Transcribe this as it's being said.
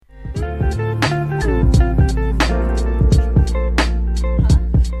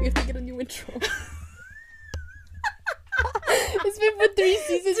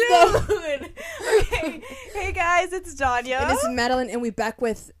It's Danya. And this is Madeline, and we're back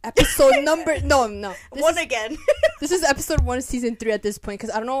with episode number... No. Again. This is episode 1 of season 3 at this point,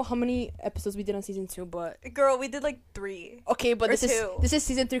 because I don't know how many episodes we did on season 2, but... Girl, we did like 3. Okay, but this is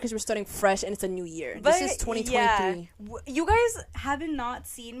season 3 because we're starting fresh, and it's a new year. But this is 2023. Yeah. You guys haven't not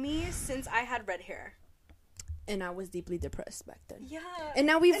seen me since I had red hair. And I was deeply depressed back then. Yeah. And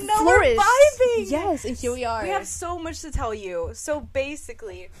now we've flourished. We're vibing. Yes, and here we are. We have so much to tell you. So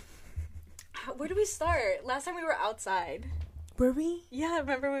basically, where do we start? Last time we were outside. Were we? Yeah,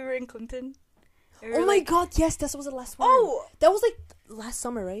 remember we were in Clinton? Oh my god, yes, that was the last one. Oh! That was like last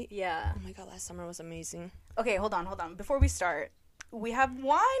summer, right? Yeah. Oh my god, last summer was amazing. Okay, hold on. Before we start, we have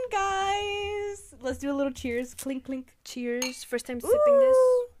wine, guys. Let's do a little cheers. Clink, clink. Cheers. First time sipping this.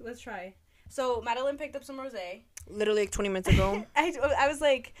 Let's try. So, Madeline picked up some rosé. Literally like 20 minutes ago. I was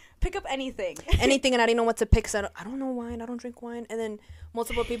like, pick up anything. Anything, and I didn't know what to pick, so I don't know wine. I don't drink wine. And then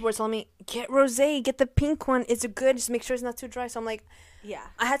multiple people were telling me, get rosé, get the pink one. It's good. Just make sure it's not too dry. So I'm like, yeah.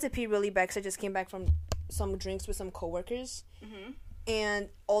 I had to pee really bad because I just came back from some drinks with some coworkers. Mm-hmm. And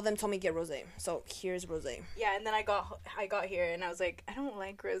all of them told me get rosé. So here's rosé. Yeah, and then I got here and I was like, I don't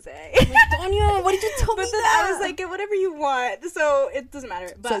like rosé. Danya, what did you tell me? But then I was like, get whatever you want. So it doesn't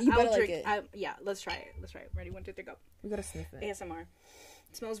matter. But so you better I'll like drink. it. Yeah, let's try it. Ready? 1, 2, 3, go. We gotta sniff it. ASMR.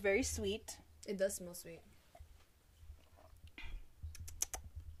 It smells very sweet. It does smell sweet.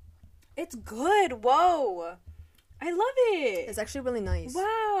 It's good. Whoa. I love it. It's actually really nice.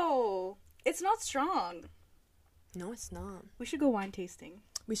 Wow. It's not strong. No, it's not. We should go wine tasting.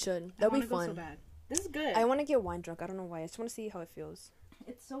 We should. That'd be fun. So bad. This is good. I want to get wine drunk. I don't know why. I just want to see how it feels.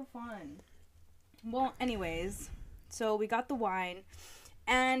 It's so fun. Well, anyways, so we got the wine.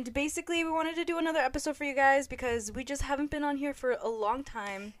 And basically, we wanted to do another episode for you guys because we just haven't been on here for a long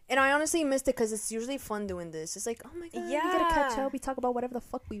time. And I honestly missed it because it's usually fun doing this. It's like, oh my god, we gotta catch up. We talk about whatever the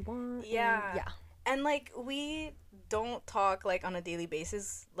fuck we want. Yeah. And, like, we don't talk, like, on a daily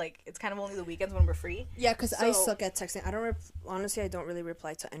basis. Like, it's kind of only the weekends when we're free. Yeah, because I suck at texting. I don't, honestly, I don't really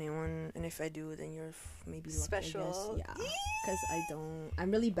reply to anyone. And if I do, then you're maybe lucky, special. Yeah. Because I'm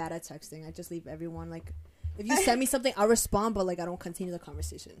really bad at texting. I just leave everyone, like, if you send me something, I'll respond, but, like, I don't continue the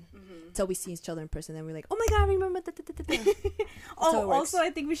conversation. Until we see each other in person. Then we're like, oh my god, I remember that. Also, I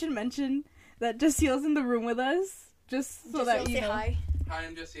think we should mention that Jasiel's in the room with us. Just so that you know. Hi. Hi,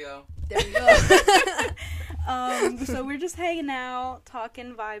 I'm Jasiel. There we go. So we're just hanging out,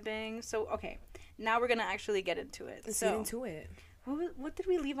 talking, vibing. So, okay. Now we're going to actually get into it. Let's get into it. What did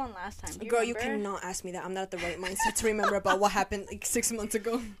we leave on last time? Girl, you cannot ask me that. I'm not at the right mindset to remember about what happened like 6 months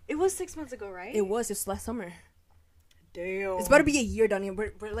ago. It was 6 months ago, right? It was. It's last summer. Damn. It's about to be a year, Danya.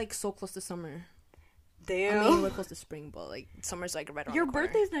 We're like so close to summer. Damn. I mean, we're close to spring, but like summer's like right around Your the corner.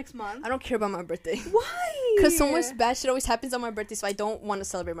 birthday's next month. I don't care about my birthday. Why? Because so much bad shit always happens on my birthday, so I don't want to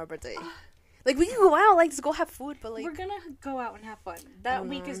celebrate my birthday. Like, we can go out, like, just go have food, but like... We're gonna go out and have fun. That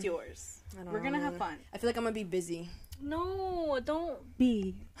week is yours. We're gonna have fun. I feel like I'm gonna be busy. No, don't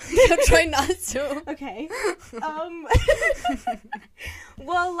be. Try not to. Okay.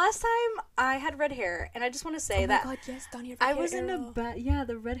 Well, last time I had red hair, and I just want to say that... Oh my god, yes, down here. I was in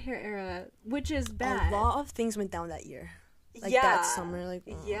the red hair era, which is bad. A lot of things went down that year. Like, that summer, like...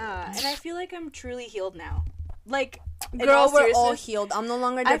 Yeah, and I feel like I'm truly healed now. Like... Girl, we're all healed. I'm no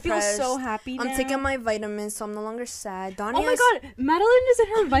longer depressed. I feel so happy now. I'm taking my vitamins, so I'm no longer sad. Oh my god, Madeline is in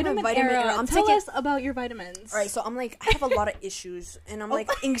her vitamin era. Tell us about your vitamins. Alright, so I'm like, I have a lot of issues, and I'm like,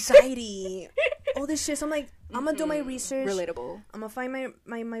 anxiety, all this shit. So I'm like, I'm gonna do my research. Relatable. I'm gonna find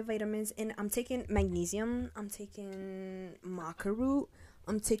my vitamins, and I'm taking magnesium. I'm taking maca root.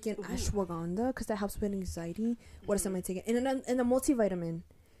 I'm taking ashwagandha because that helps with anxiety. What else am I taking? And a multivitamin.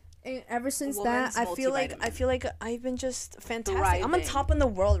 And ever since that, I feel like I've been just fantastic. Thriving. I'm on top in the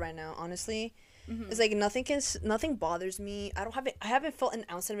world right now, honestly. It's like nothing bothers me. I haven't felt an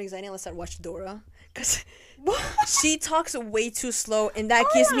ounce of anxiety unless I watch Dora, because she talks way too slow, and that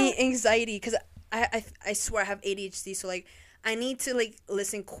gives me anxiety. Because I swear I have ADHD, so like I need to like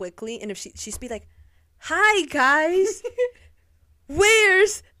listen quickly, and if she's be like, "Hi guys,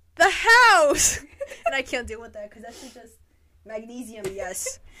 where's the house?" and I can't deal with that because that's just magnesium.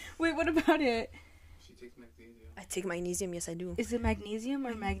 Yes. Wait, what about it? She takes magnesium. I take magnesium. Yes, I do. Is it magnesium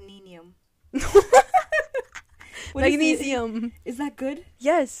or magnesium? Magnesium. Is that good?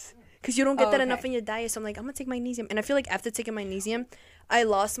 Yes. Because you don't get that enough in your diet. So I'm like, I'm going to take magnesium. And I feel like after taking magnesium, I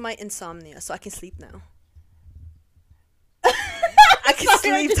lost my insomnia. So I can sleep now. I can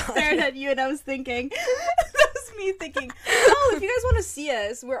sleep. I just stared at you and I was thinking... that was me thinking, oh, if you guys want to see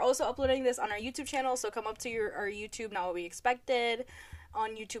us, we're also uploading this on our YouTube channel. So come up to our YouTube, Not What We Expected,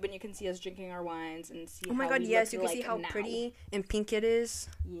 on YouTube, and you can see us drinking our wines and see oh my god, yes, you can see how pretty and pink it is.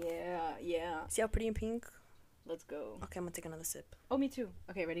 Yeah. See how pretty and pink? Let's go. Okay, I'm gonna take another sip. Oh, me too.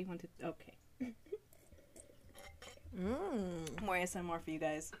 Okay, ready? 1, 2. Okay. More ASMR for you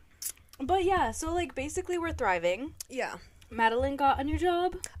guys. But yeah, so like basically we're thriving. Yeah. Madeline got a new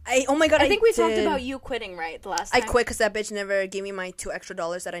job. Oh my god, I think we talked did. about you quitting, right? The last time. I quit because that bitch never gave me my $2 extra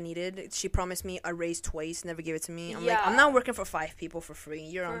that I needed. She promised me a raise twice, never gave it to me. I'm like, I'm not working for 5 people for free.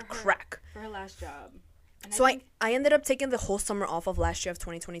 You're on crack. For her last job. And so I ended up taking the whole summer off of last year of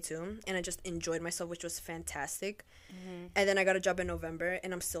 2022, and I just enjoyed myself, which was fantastic. And then I got a job in November,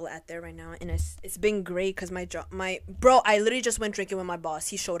 and I'm still at there right now, and it's been great because bro, I literally just went drinking with my boss.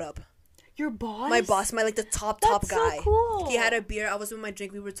 He showed up. Your boss? My boss, like the top That's guy. So cool. He had a beer. I was with my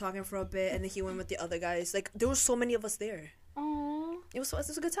drink. We were talking for a bit, and then he went with the other guys. Like there were so many of us there. Aww. It was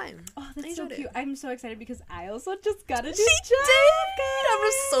a good time. Oh, that's I so enjoyed cute. it. I'm so excited because I also just got a new She job. did.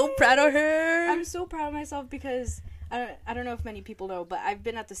 I'm so proud of her. I'm so proud of myself because I don't know if many people know, but I've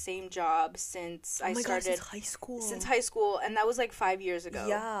been at the same job since I started. Since high school. Since high school, and that was like 5 years ago.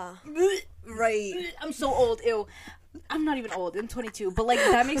 Yeah. Right. I'm so old. Ew. I'm not even old. I'm 22. But like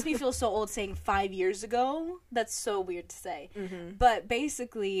that makes me feel so old saying 5 years ago. That's so weird to say. But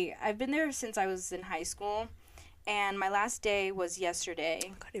basically, I've been there since I was in high school, and my last day was yesterday.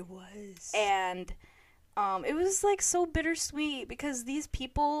 Oh God, it was. And it was like so bittersweet because these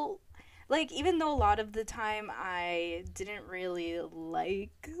people, like, even though a lot of the time I didn't really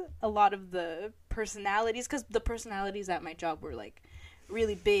like a lot of the personalities, because the personalities at my job were like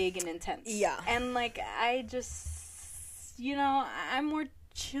really big and intense. Yeah. And like I just, I'm more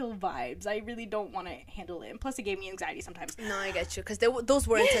chill vibes. I really don't want to handle it. And plus it gave me anxiety sometimes. No, I get you. Because those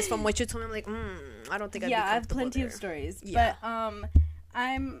were intense from what you told me. I'm like, I don't think I'd be comfortable. Yeah, I have plenty there. of stories. Yeah.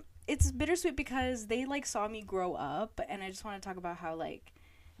 But it's bittersweet because they like saw me grow up, and I just want to talk about how like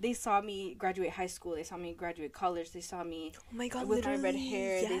they saw me graduate high school, they saw me graduate college, they saw me with my red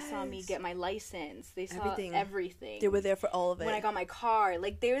hair, they saw me get my license, they saw everything. They were there for all of it. When I got my car,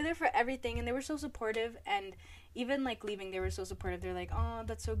 like they were there for everything, and they were so supportive. And even like leaving, they were so supportive. They're like, oh,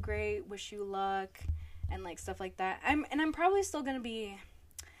 that's so great, wish you luck, and like stuff like that. I'm probably still gonna be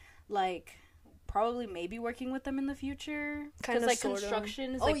like probably maybe working with them in the future, because like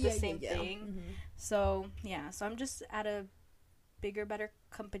construction is like the same thing. So so I'm just at a bigger, better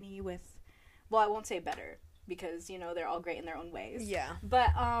company with, well, I won't say better because they're all great in their own ways. Yeah.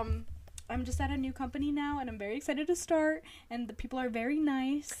 But I'm just at a new company now, and I'm very excited to start, and the people are very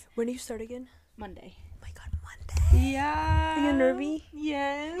nice. When do you start again? Monday. Oh my God, Monday. Yeah. Are you nervy?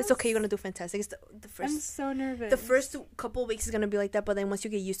 Yes. It's okay. You're gonna do fantastic. It's the first. I'm so nervous. The first couple weeks is gonna be like that, but then once you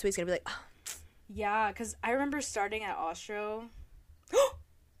get used to it, it's gonna be like. Oh. Yeah, because I remember starting at Ostro.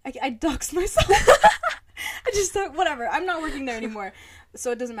 I doxed myself. I just thought, whatever. I'm not working there anymore,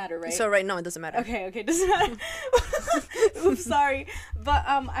 so it doesn't matter, right? So right now it doesn't matter. Okay, doesn't matter. Oops, sorry. But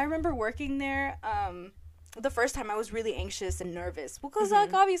I remember working there. The first time I was really anxious and nervous because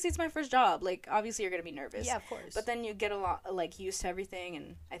like obviously it's my first job. Like obviously you're gonna be nervous. Yeah, of course. But then you get a lot like used to everything,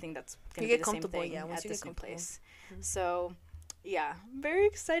 and I think that's gonna you be get the same comfortable. thing Yeah, once at you this get new comfortable. place. So yeah, I'm very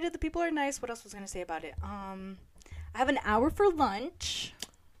excited. The people are nice. What else was I gonna say about it? I have an hour for lunch.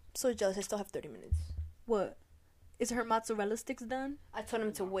 I'm so jealous. I still have 30 minutes. What? Is her mozzarella sticks done? I told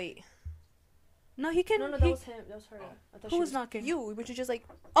him to wait. No, he can. No, that was him. That was her. I thought Who was knocking? You. Would you just like?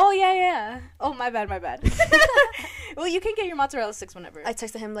 Oh yeah. Oh my bad. Well, you can get your mozzarella sticks whenever. I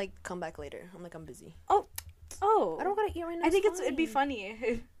texted him like, come back later. I'm like, I'm busy. Oh. I don't gotta eat right now. I think it'd be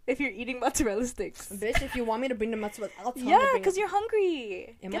funny if you're eating mozzarella sticks. Bitch, if you want me to bring the mozzarella, I'll tell you. Yeah, because you're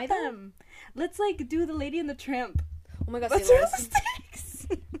hungry. Am Get I them. Let's like do the Lady and the Tramp. Oh my God, Mozzarella say less. sticks.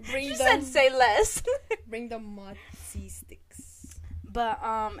 Bring She them. said say less. Bring the mozzie sticks. But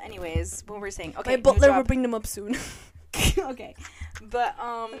anyways, what were we saying? Okay, My butler will bring them up soon. Okay, but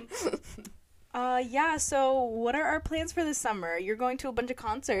yeah. So what are our plans for this summer? You're going to a bunch of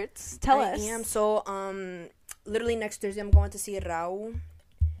concerts. Tell us. I am. So literally next Thursday I'm going to see Rao.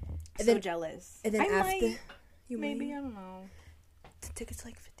 So jealous. And then after you maybe might. I don't know. The tickets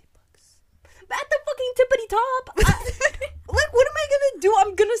like $50. At the fucking tippity top. Like, what am I gonna do?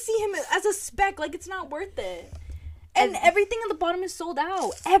 I'm gonna see him as a speck. Like, it's not worth it. And everything on the bottom is sold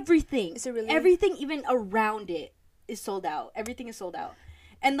out. Everything. Is it really? Everything, even around it, is sold out. Everything is sold out.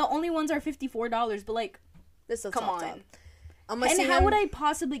 And the only ones are $54. But like, This is come on. top. And how would I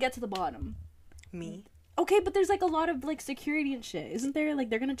possibly get to the bottom? Me. Okay, but there's like a lot of like security and shit, isn't there? Like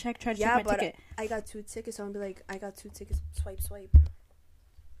they're gonna try to check my ticket. I got 2 tickets. So I'm gonna be like, I got 2 tickets. Swipe.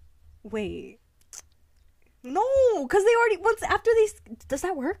 Wait. No, because they already does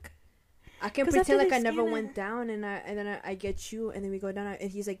that work? I can 'Cause pretend after like they I never scan it- went down, and then I get you, and then we go down,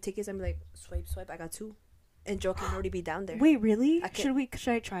 and he's like tickets. I'm like swipe. I got 2, and Joe can already be down there. Wait, really? I can-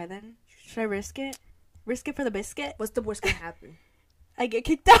 Should I try then? Should I risk it? Risk it for the biscuit. What's the worst gonna happen? I get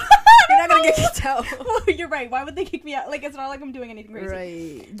kicked out. You're not gonna get kicked out. Well, you're right. Why would they kick me out? Like, it's not like I'm doing anything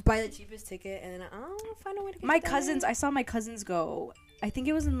crazy. Right. Buy the cheapest ticket and then I'll find a way to get My you that cousins, way. I saw my cousins go. I think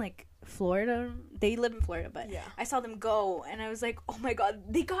it was in like Florida. They live in Florida, but Yeah. I saw them go, and I was like, oh my god,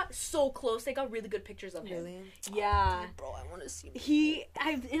 they got so close. They got really good pictures of him. Really? Yeah. Oh, bro, I want to see.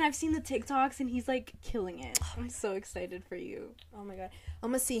 I've seen the TikToks, and he's like killing it. I'm so excited for you. Oh my god, I'm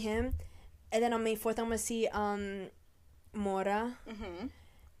gonna see him, and then on May 4th I'm gonna see Mora. Mm-hmm.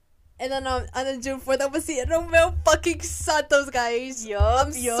 And then on June 4th, I'm gonna see Romeo fucking Santos, guys.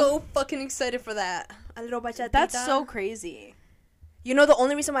 I'm so fucking excited for that. A little bachatita. That's so crazy. You know, the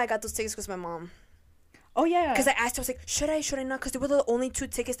only reason why I got those tickets was my mom. Oh, yeah. Because I asked her, I was like, should I not? Because they were the only 2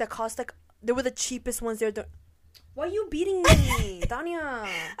 tickets that cost, like, they were the cheapest ones there. Why are you beating me, Danya?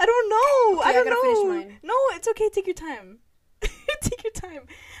 I don't know. Okay, I don't I gotta know. finish mine. No, it's okay. Take your time. Take your time.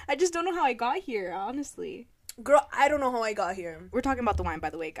 I just don't know how I got here, honestly. Girl, I don't know how I got here. We're talking about the wine, by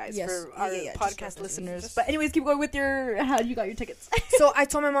the way, guys, Yes. for our Yeah, podcast just listeners. But anyways, keep going with how you got your tickets. So I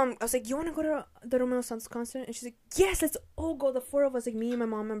told my mom, I was like, you want to go to the Romeo Santos concert? And she's like, yes, let's all go. The 4 of us, like me, my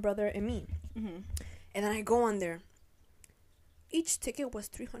mom, and brother, and me. Mm-hmm. And then I go on there. Each ticket was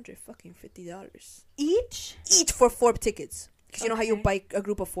 $350. Each For 4 tickets. Because you know how you Okay. buy a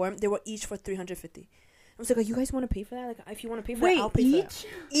group of 4? They were each for $350. I was like, oh, you guys want to pay for that? Like, if you want to pay for Wait, that, I'll pay for that. each?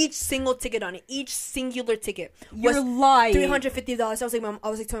 Each single ticket on it. Each singular ticket You're was lying. $350. I was like, mom. I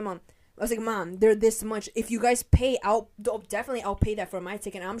was like to my mom. I was like, mom, they're this much. If you guys pay, I'll pay that for my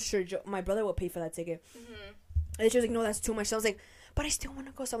ticket. I'm sure my brother will pay for that ticket. Mm-hmm. And she was like, no, that's too much. So I was like, but I still want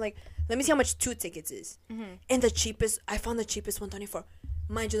to go. So I'm like, let me see how much 2 tickets is. Mm-hmm. And I found the cheapest one, Tony, for,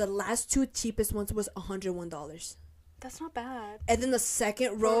 mind you, the last 2 cheapest ones was $101. That's not bad. And then the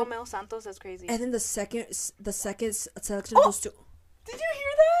second For row, Romeo Santos, that's crazy. and then the second selection Oh! goes to. Did you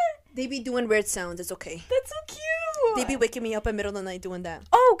hear that? They be doing weird sounds. It's okay. That's so cute. They be waking me up in the middle of the night doing that.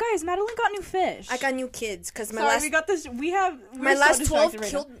 Oh, guys, Madeline got new fish. I got new kids because my Sorry, last we got this. We're my so last 12 distracted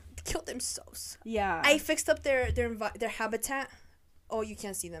right now. killed themselves. Yeah. I fixed up their habitat. Oh, you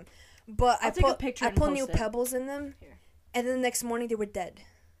can't see them, but I'll take a picture I and put post new it. pebbles in them, Here. and then the next morning they were dead.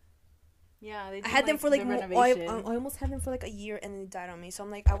 Yeah, they I did, had them for like the I renovation. almost had them for like a year, and then they died on me. So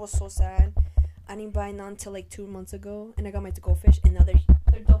I'm like, I was so sad. I didn't buy none till like 2 months ago, and I got my goldfish, and now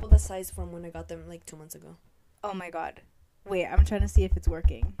they're double the size from when I got them like 2 months ago. Oh my god. Wait, I'm trying to see if it's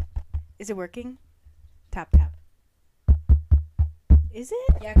working. Is it working? Tap, tap. Is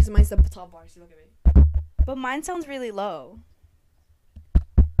it? Yeah, because mine's the top bar. So look at me. But mine sounds really low.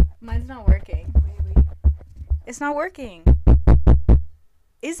 Mine's not working. Wait. It's not working.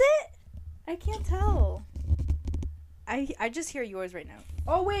 Is it? I can't tell. I just hear yours right now.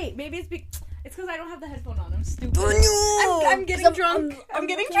 Oh wait, maybe it's because I don't have the headphone on. I'm stupid. I'm getting drunk. I'm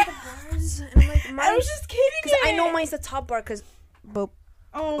getting drunk. And I'm like, I was just kidding. because I know mine's the top bar. But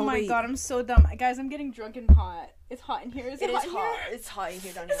Oh my wait. god, I'm so dumb, guys. I'm getting drunk and hot. It's hot in here. Is it hot in here? It's hot in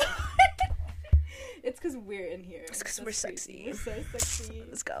here, Daniel. It's because we're in here. It's 'cause That's we're crazy. sexy. We're so sexy.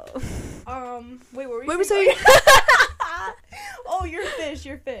 Let's go. Wait, what were What we were saying? we Oh, your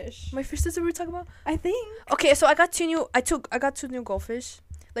fish. My fish. That's what we were talking about. I think. Okay, so I got 2 new goldfish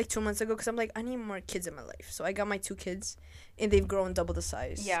like 2 months ago because I'm like, I need more kids in my life. So I got my 2 kids, and they've grown double the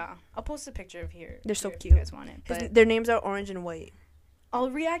size. Yeah, I'll post a picture of here. They're so if cute. You guys want it? But Their names are orange and white. I'll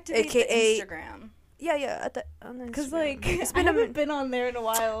reactivate AKA the Instagram Yeah. because like it's I been haven't been on there in a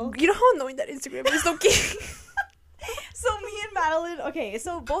while. You know how annoying that Instagram is, okay? So me and Madeline. Okay,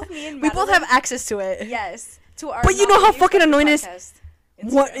 so both me and We Madeline, both have access to it. yes to our. But you know how Not Really fucking Funny annoying it is?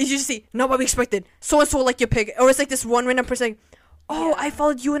 podcast What Instagram. you just see? Not what we expected. So and so like your pic, or it's like this one random person. Like, oh, Yeah. I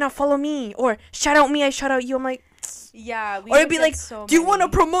followed you and now follow me, or shout out me, I shout out you. I'm like, Yeah, we or it'd would be get like, so do you want to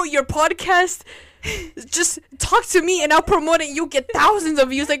many. promote your podcast? Just talk to me and I'll promote it. You get thousands of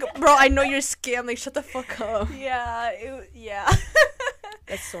views. Like, bro, I know you're scam. Like, shut the fuck up. Yeah.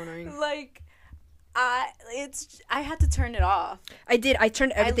 That's so annoying. Like, I had to turn it off. I did. I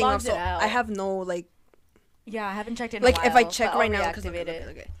turned everything off, logged so it out. I have no like. Yeah, I haven't checked it in Like a while. if I check but right I'll now, because reactivate it.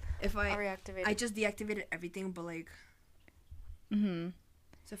 okay. If I'll I reactivate it. just deactivated everything, but like, so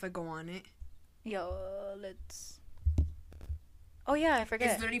if I go on it, Yo, let's. Oh yeah, I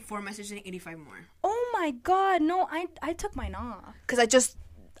forget. it's 34 messages and 85 more. Oh my god, no, I took mine off. Cause I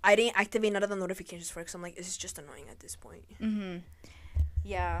didn't activate none of the notifications for it. Cause I'm like, this is just annoying at this point.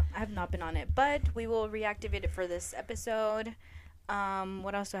 Yeah, I have not been on it, but we will reactivate it for this episode.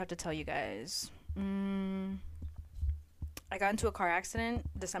 What else do I have to tell you guys? I got into a car accident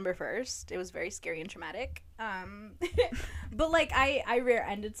December 1st. It was very scary and traumatic. But like I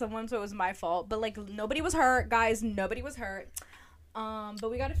rear-ended someone, so it was my fault. But like nobody was hurt, guys. Nobody was hurt. But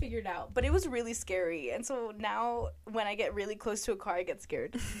we got to figure it out. But it was really scary. And so now when I get really close to a car, I get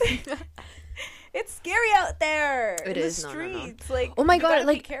scared. It's scary out there. It in is. the No. streets. Like, Oh my you god, gotta be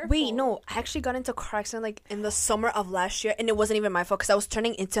like careful. wait, no, I actually got into a car accident like in the summer of last year, and it wasn't even my fault because I was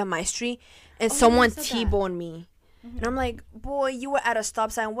turning into my street and Oh, someone you said that. T-boned me. And I'm like, boy, you were at a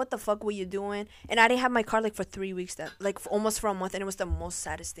stop sign. What the fuck were you doing? And I didn't have my car like for 3 weeks, like almost for a month, and it was the most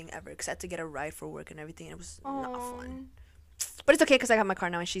saddest thing ever because I had to get a ride for work and everything. And it was not fun. But it's okay because I got my car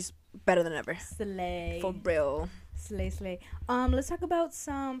now and she's better than ever. Slay. For real. Slay. Let's talk about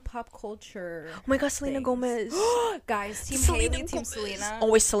some pop culture. Oh my god, Selena things. Gomez. Guys, Team Selena Hailey, Team Gomez. Selena.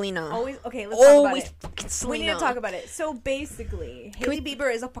 Always Selena. Always. Okay, let's talk about Always it. fucking We Selena. need to talk about it. So basically, Hailey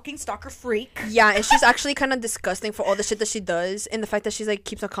Bieber is a fucking stalker freak. Yeah, and she's actually kind of disgusting for all the shit that she does, and the fact that she's like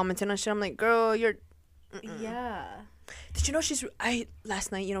keeps on commenting on shit. I'm like, girl, you're. Yeah. Did you know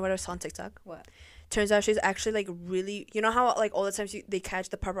last night? You know what I saw on TikTok? What? Turns out she's actually like really. You know how like all the times the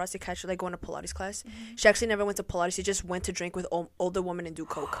paparazzi catch her like going to Pilates class. She actually never went to Pilates. She just went to drink with older women and do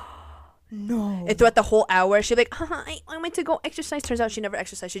coke. No. And throughout the whole hour, she'd be like, I went to go exercise. Turns out she never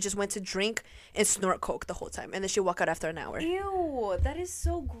exercised. She just went to drink and snort coke the whole time, and then she'd walk out after an hour. Ew, that is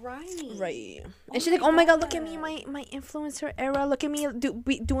so grimy. Right. Oh And she's like, oh my god, look at me, God. my influencer era. Look at me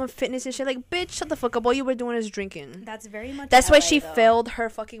doing fitness and shit. Like, bitch, shut the fuck up. All you were doing is drinking. That's very much. That's why LA, she though. failed her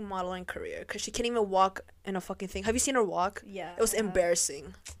fucking modeling career. Because she can't even walk in a fucking thing. Have you seen her walk? Yeah. It was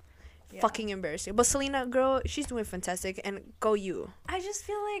embarrassing. Yeah. Fucking embarrassing. But Selena, girl, she's doing fantastic. And go you. I just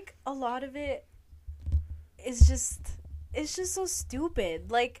feel like a lot of it is it's just so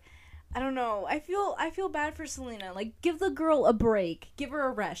stupid. Like, I don't know. I feel bad for Selena. Like, give the girl a break. Give her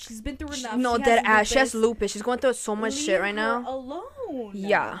a rest. She's been through enough. No, She dead has ass. She has lupus. lupus. She's going through so much shit Leave right her now. alone.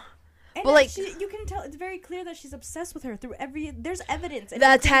 Yeah. And But, like- you can tell it's very clear that she's obsessed with her through there's evidence. And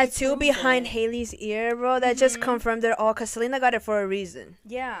That it clearly tattoo proves behind it. Haley's ear, bro, that just confirmed it all. Because Selena got it for a reason.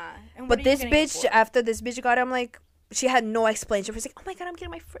 Yeah. And what But are you this getting it bitch, for? after this bitch got it, I'm like, she had no explanation. She was like, oh my god, I'm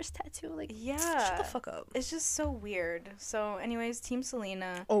getting my first tattoo. Like, Yeah. shut the fuck up. It's just so weird. So, anyways, Team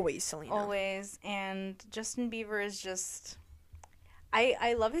Selena. Always Selena. Always. And Justin Bieber is just.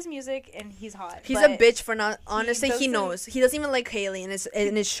 I love his music and he's hot. He's a but bitch for not. Honestly, he doesn't- knows. He doesn't even like Haley, and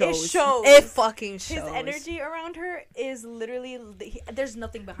it shows. shows. It fucking shows. His energy around her is literally. There's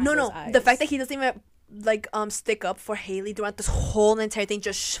nothing behind No, those no. eyes. The fact that he doesn't even like stick up for Haley throughout this whole entire thing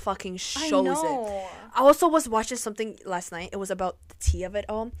just fucking shows I it. know. I also was watching something last night. It was about the tea of it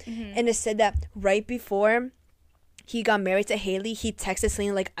all, and it said that right before he got married to Haley, he texted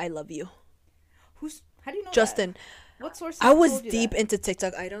Selena like, "I love you." How do you know Justin. that? What source? I was told you deep that? into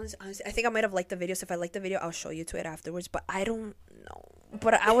TikTok. I don't. Honestly, I think I might have liked the video. So if I like the video, I'll show you to it afterwards. But I don't know.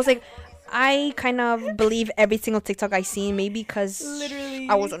 But I was like, I kind of believe every single TikTok I see. Maybe because Literally.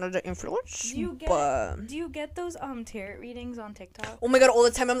 I was under the influence. Do you get those tarot readings on TikTok? Oh my god! All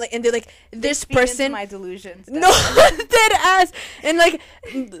the time I'm like, and they're like, this Feed into person. my delusions. No, dead ass. And like,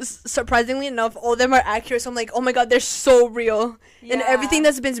 surprisingly enough, all of them are accurate. So I'm like, oh my god, they're so real. And Yeah. everything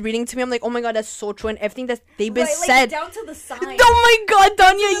that's been reading to me, I'm like, oh my god, that's so true. And everything that they've been Right, said. like, down to the sign. Oh my god,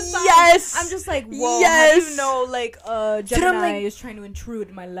 Danya, yes. I'm just like, whoa. How do Yes. you know, like, I'm Gemini like- is trying to intrude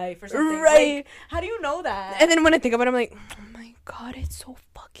in my life or something? Right. Like, how do you know that? And then when I think about it, I'm like, oh my god, it's so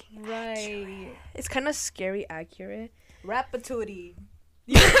fucking right. accurate. It's kind of scary accurate. Ratatouille.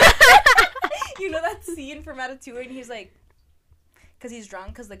 You know that scene from Ratatouille, and he's like, because he's drunk,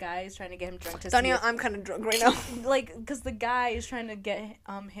 because the guy is trying to get him drunk to see Danya, it. I'm kind of drunk right now. Like, because the guy is trying to get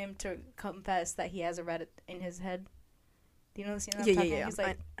him to confess that he has a rat in his head. Do you know the scene? Yeah. He's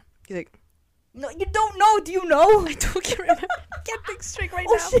like, He's like, no, you don't know. Do you know? I don't get remember. Get things straight right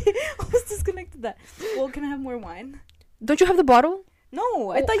Oh now. shit! I was disconnected. That. Well, can I have more wine? Don't you have the bottle?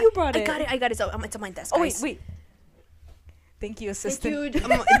 No, I thought you brought it. I got it. So it's on my desk. Oh guys. wait. Thank you, assistant.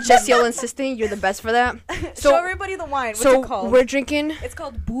 Thank you. Jesse, all insisting. You're the best for that. Show So, everybody the wine. What's so it called? we're drinking. It's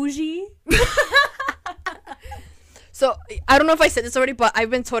called Bougie. So I don't know if I said this already, but I've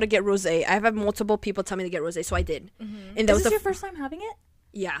been told to get rosé. I've had multiple people tell me to get rosé, so I did. And that Is was this the your first time having it?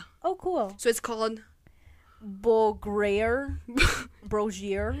 yeah. Oh, cool. So it's called Beaugrère.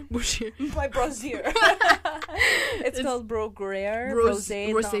 Brogier. My brosier. It's called Beaugrère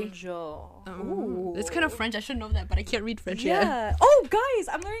Rosé Rosé. d'Anjou. It's kind of French. I should know that, but I can't read French Yeah. yet. Oh, guys,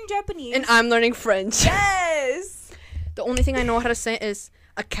 I'm learning Japanese. And I'm learning French. Yes. The only thing I know how to say is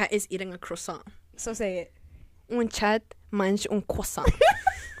a cat is eating a croissant. So say it. Un chat mange un croissant.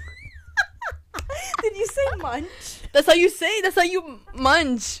 Did you say munch? That's how you say. That's how you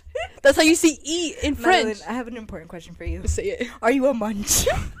munch. That's how you say eat in French. Madeline, I have an important question for you. Say it. Are you a munch?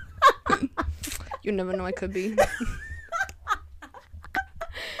 You never know. I could be.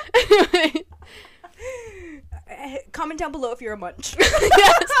 comment down below if you're a munch.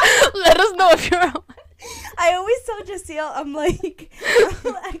 Yes. Let us know if you're. I always tell Jasiel, I'm like,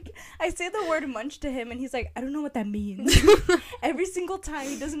 I say the word munch to him, and he's like, I don't know what that means. Every single time,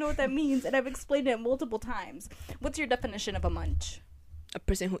 he doesn't know what that means, and I've explained it multiple times. What's your definition of a munch? A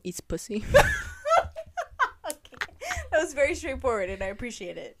person who eats pussy. Okay. That was very straightforward, and I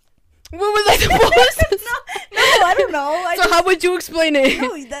appreciate it. What was I supposed to say? No, I don't know. So how would you explain it?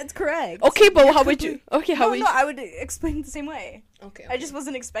 No, that's correct. Okay, but how would you? Okay, how would you? No, I would explain it the same way. Okay. I just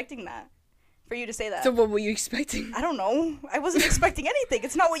wasn't expecting that. For you to say that. So what were you expecting? I don't know. I wasn't expecting anything.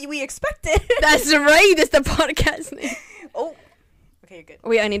 It's not what we expected. That's right. That's the podcast name. Oh. Okay, you're good.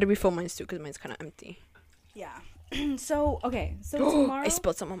 Wait, I need to refill mine too because mine's kind of empty. Yeah. So tomorrow. I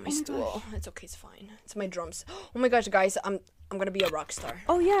spilled some on my stool. It's okay. It's fine. It's my drums. Oh my gosh, guys! I'm gonna be a rock star.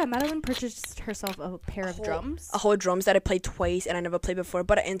 Oh yeah, Madeline purchased herself a pair of drums. A whole drums that I played twice and I never played before,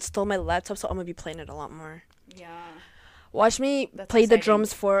 but I installed my laptop, so I'm gonna be playing it a lot more. Yeah. Watch me play the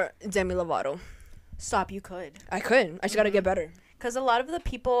drums for Demi Lovato. Stop, you could. I could. I just gotta get better. Because a lot of the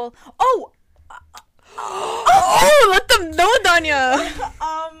people. Oh. Oh, let them know, Danya.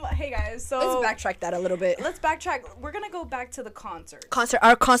 Hey guys. So Let's backtrack that a little bit. Let's backtrack. We're gonna go back to the concert.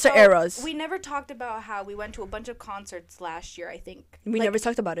 Our concert eras. We never talked about how we went to a bunch of concerts last year. I think We never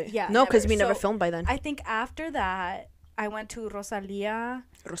talked about it. Yeah. No, because we never. never filmed by then. I think after that, I went to Rosalia.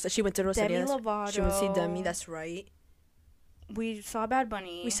 She went to Rosalia. Demi Lovato. She went to see Demi. That's right. We saw Bad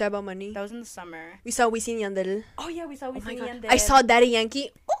Bunny. We saw about money. That was in the summer. We saw Wisin y Yandel. Oh yeah, we saw Wisin y Yandel. I saw Daddy Yankee.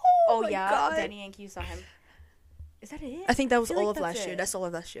 Oh my yeah, God. Daddy Yankee. You saw him. Is that it? I think that was feel all like of that's last year. it. That's all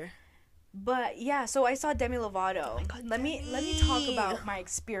of last year. But yeah, so I saw Demi Lovato. God, let me talk about my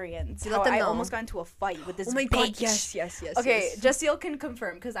experience. You How let them I know. almost got into a fight with this. Oh my bitch. God! Yes. Okay, yes. Jasiel can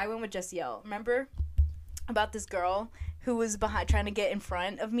confirm because I went with Jasiel. Remember about this girl who was behind trying to get in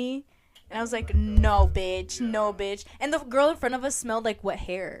front of me, and I was like, "No, bitch, no, bitch." And the girl in front of us smelled like wet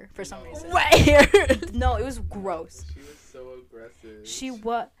hair for some reason. Wet hair. No, it was gross. She was so aggressive. She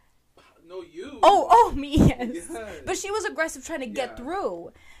what? No, you. Oh, me, yes. Yes. But she was aggressive trying to get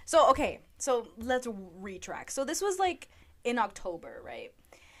through. So, okay, so let's retrack. So this was like in October, right?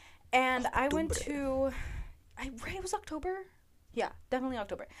 And I went to, it was October? Yeah, definitely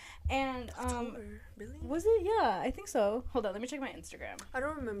October. And, Really? was it? Yeah, I think so. Hold on, let me check my Instagram. I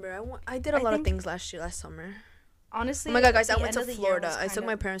don't remember. I did a lot of things last summer. Honestly, Oh my God, guys! the I went end to of the year was Florida. I took kind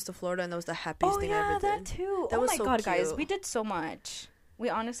my of- parents to Florida, and that was the happiest thing I ever did. that too. That oh was my so God, guys, cute. we did so much. We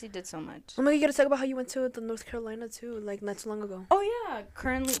honestly did so much. Oh my God! You gotta talk about how you went to the North Carolina too, like not too long ago. Oh yeah,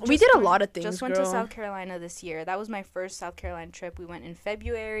 currently We did a lot of things, Just went to girl. South Carolina this year. That was my first South Carolina trip. We went in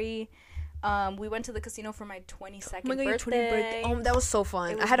February. We went to the casino for my 22nd Oh my God, your 20th birthday. birthday! Oh, that was so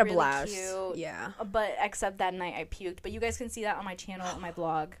fun. It I was had a really blast. cute. Yeah. But except that night I puked. But you guys can see that on my channel, on my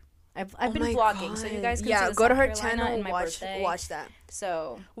blog. I've Oh been my vlogging, so you God. guys can yeah, see the go to South her Carolina channel and my watch birthday. watch that.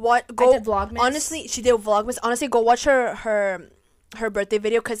 So What I go did Vlogmas. Honestly, she did Vlogmas. Honestly, go watch her birthday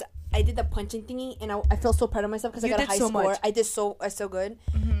video because I did the punching thingy and I feel so proud of myself because I You got a did high so score. much. I did so good.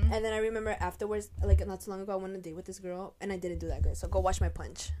 Mhm. And then I remember afterwards, like not too long ago, I went on a date with this girl and I didn't do that good. So go watch my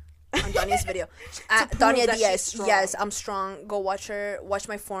punch on Donya's video. At prove Donya that she's Diaz. strong. Yes, I'm strong. Go watch her. Watch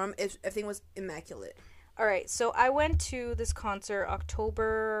my form. Everything was immaculate. All right, so I went to this concert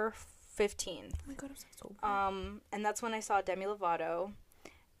October 15th. Oh my God, I'm so bad. And that's when I saw Demi Lovato,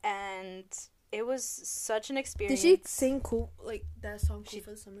 and it was such an Did experience. she sing cool like that song "Cool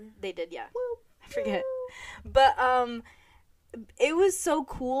for the Summer"? They did, yeah. I forget. But it was so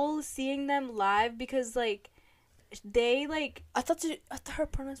cool seeing them live because like they like I thought her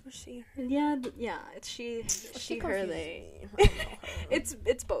pronouns were she. Her. yeah it's she her confused they. me. I don't know her.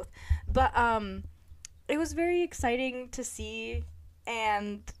 It's both, but it was very exciting to see,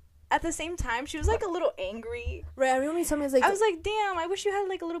 and at the same time she was like a little angry. Right, I remember you told me it's like I was like, damn, I wish you had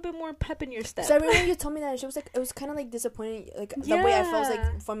like a little bit more pep in your step. So I remember you told me that and she was like, it was kind of like disappointing, like the way I felt was Yeah.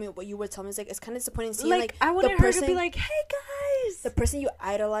 like from what you were telling me. It's like it's kind of disappointing seeing like like I wanted the her person, to be like, hey guys, the person you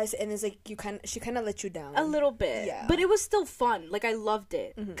idolize, and it's like she kind of let you down a little bit. Yeah. But it was still fun. Like I loved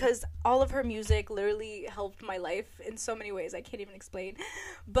it Mhm. because all of her music literally helped my life in so many ways I can't even explain.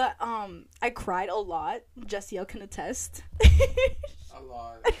 But I cried a lot. Jessiel can attest. A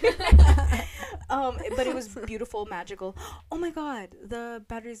lot. But it was beautiful, magical. Oh my God, the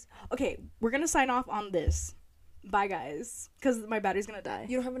batteries. Okay, we're gonna sign off on this. Bye, guys, because my battery's gonna die.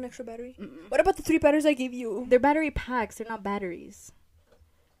 You don't have an extra battery? Mm-mm. What about the 3 batteries I gave you? They're battery packs. They're not batteries.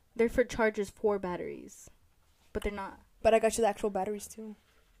 They're for chargers for batteries, but they're not. But I got you the actual batteries too.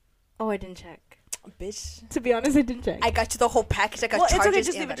 Oh, I didn't check. Bitch. To be honest, I didn't check. I got you the whole package. I got Well, it's chargers okay.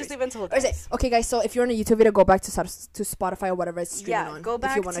 Just and leave it. Just batteries. leave it until it Or is goes. it, okay, guys, so if you're on a YouTube video, go back to Spotify or whatever it's streaming Yeah, on. go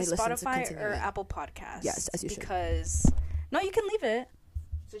back if you to want listen Spotify continue or it. Apple Podcasts. Yes, as you should. Because no, you can leave it.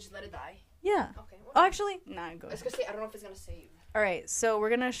 So just let it die? Yeah. Okay. Oh, actually, nah, go. I was going to say, I don't know if it's going to save. All right, so we're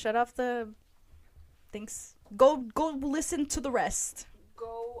gonna shut off the things. Go listen to the rest.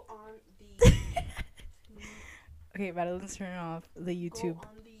 Go on the... Okay, let's turn off the YouTube. Go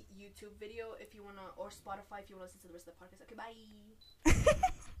on the YouTube video if you want to, or Spotify if you want to listen to the rest of the podcast. Okay,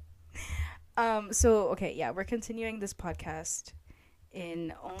 bye. So okay, yeah, we're continuing this podcast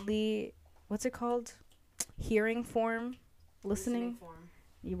in only what's it called? Hearing form, listening form.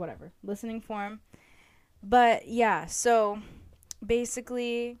 Whatever, listening form. But yeah, so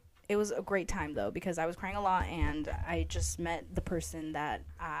basically it was a great time though because I was crying a lot and I just met the person that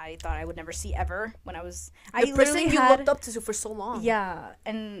I thought I would never see ever when I was The person you looked up to for so long. Yeah,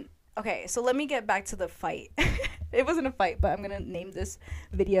 and okay, so let me get back to the fight. It wasn't a fight, but I'm gonna name this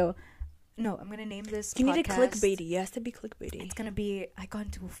video. No, I'm gonna name this. You need it podcast. clickbaity. It has to be clickbaity. It's gonna be I got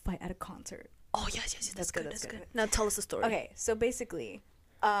into a fight at a concert. Oh yes, that's good. That's good. Now tell us the story. Okay, so basically,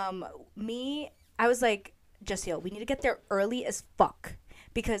 I was like, Jessiel, we need to get there early as fuck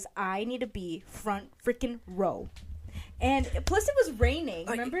because I need to be front freaking row. And plus it was raining,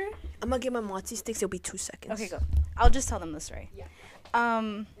 remember? I'm gonna get my mozzie sticks. It'll be 2 seconds. Okay, go. I'll just tell them the story.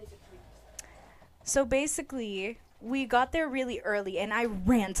 Yeah. So basically, we got there really early, and I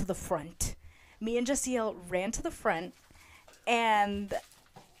ran to the front. Me and Jessiel ran to the front, and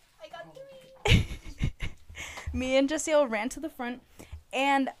I got 3. me and Jessiel ran to the front,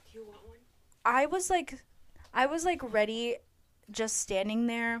 and Do you want one? I was like ready, just standing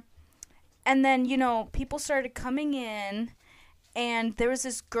there, and then people started coming in. And there was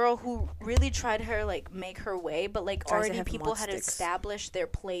this girl who really tried her make her way, but Guys, I already have people mod had sticks. established their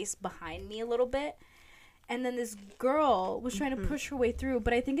place behind me a little bit. And then this girl was trying to push her way through,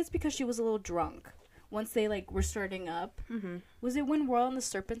 but I think it's because she was a little drunk. Once they were starting up, was it when Royal and the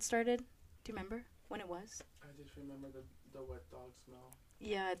Serpent started? Do you remember when it was? I just remember the wet dog smell.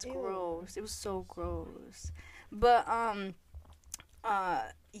 Yeah, it's Ew. gross. It was so gross. But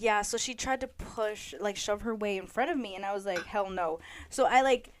yeah, so she tried to shove her way in front of me, and I was like, hell no. So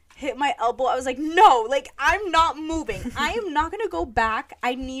I hit my elbow. I was like, no, I'm not moving. I am not gonna go back.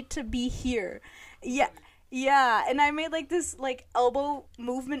 I need to be here. Yeah, and I made this elbow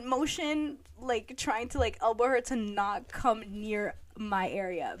movement motion, trying to elbow her to not come near my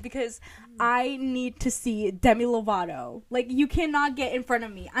area because I need to see Demi Lovato. You cannot get in front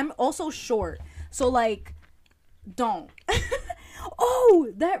of me. I'm also short, so don't.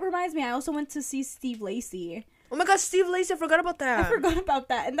 Oh, that reminds me. I also went to see Steve Lacy. Oh my God, Steve Lacy! I forgot about that. I forgot about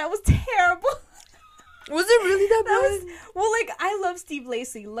that, and that was terrible. Was it really that bad? I love Steve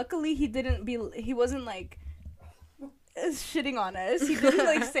Lacy. Luckily, he wasn't shitting on us. He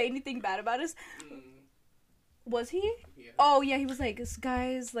didn't say anything bad about us. Was he? Yeah. Oh yeah, he was this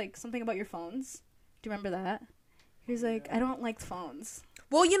guy's something about your phones. Do you remember that? He was I don't like phones.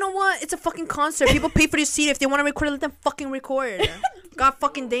 Well, you know what? It's a fucking concert. People pay for your seat. If they want to record, let them fucking record. God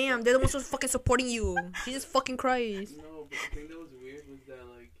fucking damn. They're the ones who's fucking supporting you. Jesus fucking Christ. No, but the thing that was weird was that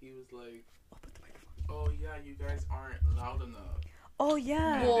he was like, oh yeah, you guys aren't loud enough. Oh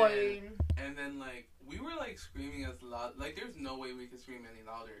yeah. Boy. And then we were screaming as loud. There's no way we could scream any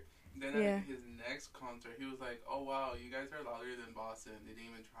louder. Then Yeah. at his next concert, he was like, oh wow, you guys are louder than Boston. They didn't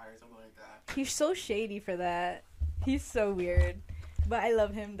even try or something like that. He's so shady for that. He's so weird. But I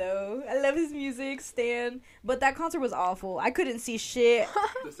love him though. I love his music, Stan. But that concert was awful. I couldn't see shit.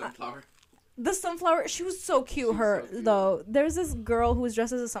 The sunflower. The sunflower, she was so cute. Though. There's this girl who was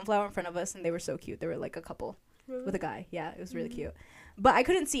dressed as a sunflower in front of us, and they were so cute. They were a couple with a guy. Yeah, it was really cute. But I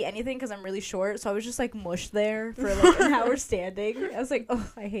couldn't see anything because I'm really short, so I was just mushed there for an hour standing. I was like,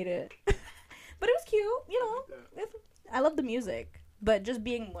 oh, I hate it. But it was cute, I love the music, but just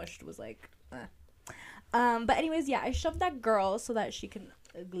being mushed was But anyways, yeah, I shoved that girl so that she can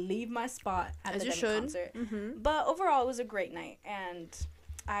leave my spot at As the you Demi should. concert. Mm-hmm. But overall, it was a great night, and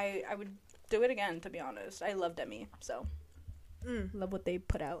I would do it again, to be honest. I love Demi, so love what they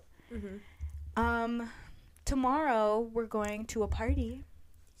put out. Mm-hmm. Tomorrow we're going to a party.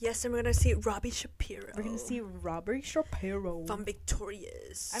 Yes, and we're gonna see Robbie Shapiro. We're gonna see Robbie Shapiro from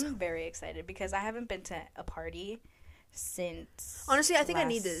Victorious. I'm very excited because I haven't been to a party since. Honestly, I think I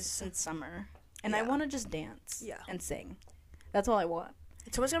need this since summer, and I Yeah. want to just dance. Yeah. And sing. That's all I want.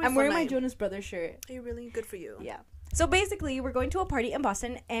 It's almost gonna be I'm fun wearing night. my Jonas Brothers shirt. Are you really good for you? Yeah. So basically, we're going to a party in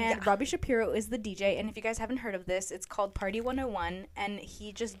Boston, and Yeah. Robbie Shapiro is the DJ. And if you guys haven't heard of this, it's called Party 101, and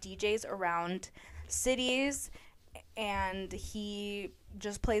he just DJs around cities and he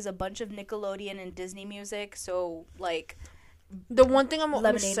just plays a bunch of Nickelodeon and Disney music. So like, The one thing I'm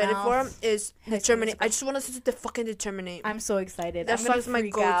Lemonade excited Mouth. for is High School Determinate. Musical. I just want to listen to the fucking Determinate. I'm so excited. That I'm gonna song's my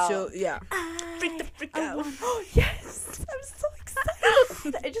freak go-to. out. Yeah. Freak I out. want- Oh yes! I'm so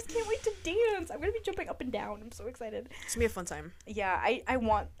excited. I just can't wait to dance. I'm gonna be jumping up and down. I'm so excited. It's gonna be a fun time. Yeah, I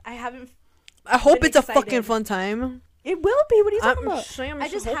haven't. I hope Been it's a excited. fucking fun time. It will be. What are you talking I'm about? saying, I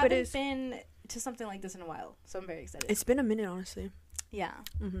just hope it haven't is. been to something like this in a while, so I'm very excited. It's been a minute, honestly. Yeah,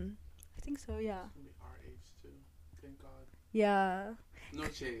 Mm-hmm. I think so. Yeah. It's gonna be our age too. Thank God. Yeah. No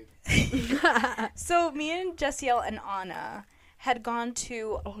shade. So me and Jessiel and Anna had gone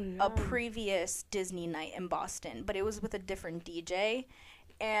to Oh, a previous Disney night in Boston, but it was with a different DJ,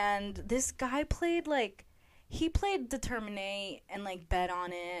 and this guy played he played Determinate and like Bet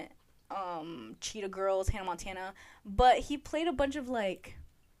on It, Cheetah Girls, Hannah Montana, but he played a bunch of like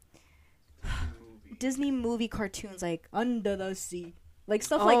Movie. Disney movie cartoons like Under the Sea, like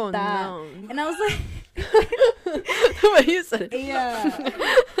stuff like that. No. And I was like, What you said?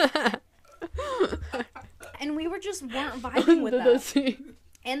 yeah. And we just weren't vibing with that.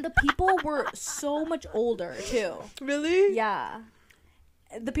 And the people were so much older too. Really? Yeah.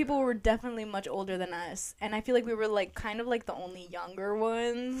 The people were definitely much older than us, and I feel like we were like kind of like the only younger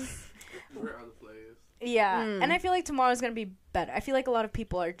ones. We're other players. Yeah. Mm. And I feel like tomorrow's going to be better. I feel like a lot of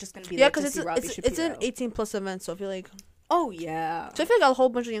people are just going to be Yeah, there because to it's see Robbie it's an Shapiro. 18+ event, so I feel like Oh yeah. I feel like a whole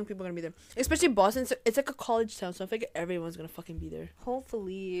bunch of young people are gonna be there. Especially Boston. It's like a college town, so I feel like everyone's gonna fucking be there.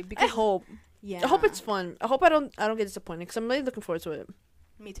 Hopefully I because hope. yeah. I hope it's fun. I hope I don't get disappointed because I'm really looking forward to it.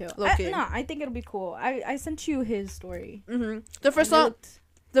 Me too. Low-key. No, I think it'll be cool. I sent you his story. Mm-hmm. The first And it song, looked-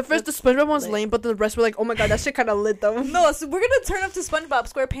 the SpongeBob one's lit. lame, but the rest were like, oh my god, that shit kind of lit though. No, so we're gonna turn up to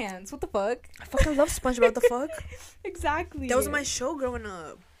SpongeBob SquarePants. What the fuck? I fucking love SpongeBob. What the fuck? Exactly. That was my show growing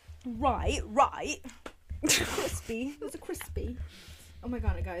up. right. Crispy. It was a crispy. Oh my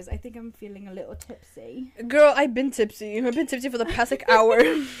god, guys! I think I'm feeling a little tipsy. Girl, I've been tipsy. I've been tipsy for the past like hour.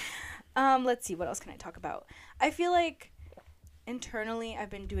 Let's see. What else can I talk about? I feel like internally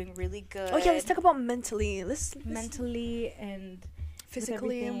I've been doing really good. Oh yeah, let's talk about mentally. Let's mentally and with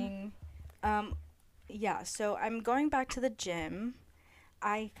physically. everything. Yeah. So I'm going back to the gym.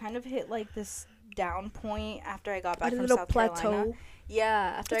 I kind of hit like this down point after I got back A from little South plateau. Carolina.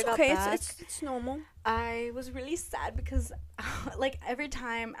 Yeah, after It's I got okay. back, It's normal. I was really sad because, like, every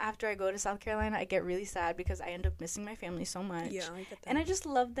time after I go to South Carolina, I get really sad because I end up missing my family so much. Yeah, I get that. And I just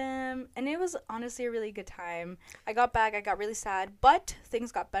love them. And it was honestly a really good time. I got back, I got really sad, but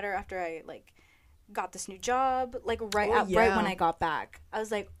things got better after I, like, got this new job. Like, right yeah. when I got back. I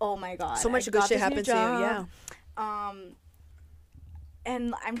was like, oh my god. So much I good got shit this new happened to you. Yeah. job.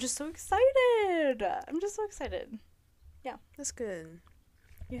 And I'm just so excited. I'm just so excited. That's good.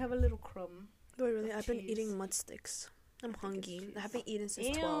 You have a little crumb. Do I really? I've been Cheese. eating mud sticks. I'm hungry. cheese. I haven't eaten since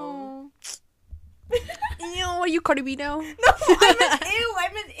Ew. 12. Ew, are you Cardi B now? No, I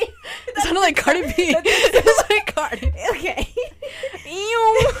meant ew. It sounded like Cardi B. It's like Cardi. Okay.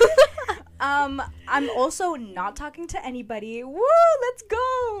 Ew. I'm also not talking to anybody. Woo, let's go.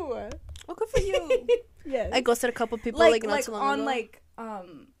 Oh, good for you. Yes. I ghosted a couple people like not too long on ago.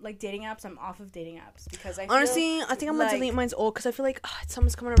 like dating apps. I'm off of dating apps because I Honestly, I think I'm gonna like- delete mine's old because I feel like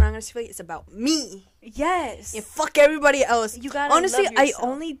someone's coming around and I just feel like it's about me. yes. Yeah, fuck everybody else. You gotta Honestly, love I yourself.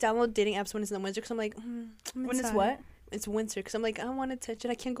 only download dating apps when it's in the winter because I'm like, I'm when it's inside. what? It's winter because I'm like, I want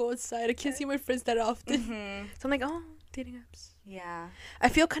attention. I can't go outside. I can't see my friends that often. Mm-hmm. So I'm like, oh, dating apps. Yeah. I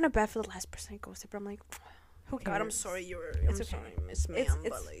feel kind of bad for the last person I ghosted, but I'm like, Who cares? God, I'm sorry I'm okay. sorry, Miss Ma'am, It's-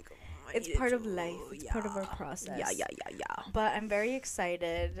 but like, I It's needed part of to- life. It's part of our yeah. process. Yeah. But I'm very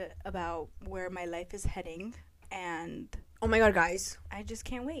excited about where my life is heading, and Oh my God, guys. I just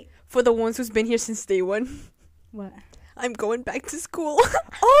can't wait. For the ones who's been here since day one, What? I'm going back to school.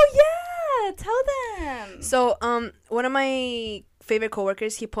 Oh yeah, tell them. So, one of my favorite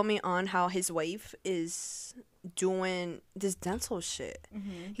coworkers, he put me on how his wife is doing this dental shit.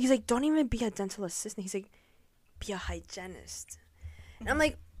 Mm-hmm. He's like, don't even be a dental assistant. He's like, be a hygienist. And I'm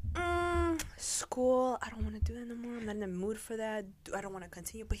like, school, I don't want to do that no more. I'm not in the mood for that. I don't want to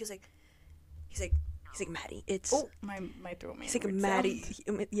continue. But he's like, Maddie, it's. Oh, my throat. He's like, Maddie. He's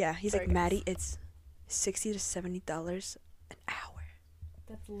Sorry, like, guys. Maddie, it's $60 to $70 an hour.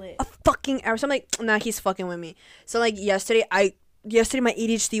 That's lit. A fucking hour. So I'm like, nah, he's fucking with me. So like yesterday my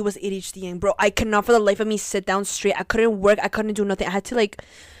ADHD was ADHDing, bro. I could not for the life of me sit down straight. I couldn't work. I couldn't do nothing. I had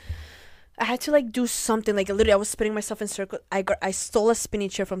to do something. Like literally, I was spinning myself in circles. I stole a spinning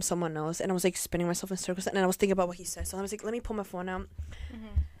chair from someone else, and I was like spinning myself in circles. And I was thinking about what he said. So I was like, let me pull my phone out. Mm-hmm.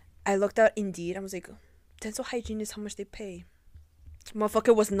 I looked out Indeed. I was like, dental hygienist, how much they pay?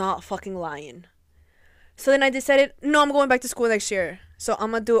 Motherfucker was not fucking lying. So then I decided, no, I'm going back to school next year. So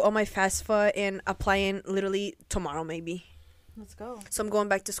I'm gonna do all my FAFSA and applying literally tomorrow maybe. Let's go. So I'm going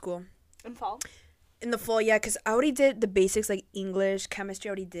back to school. In fall? In the fall, yeah, because I already did the basics like English, chemistry.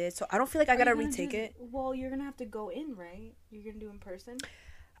 I already did, so I don't feel like I gotta retake it. Well, you're gonna have to go in, right? You're gonna do in person.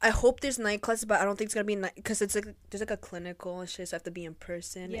 I hope there's night classes, but I don't think it's gonna be night because it's like there's like a clinical and shit, so I have to be in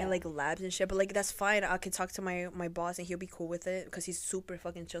person and like labs and shit. But like that's fine. I can talk to my boss and he'll be cool with it because he's super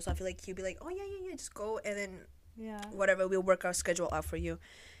fucking chill. So I feel like he'll be like, oh yeah, just go and then whatever, we'll work our schedule out for you.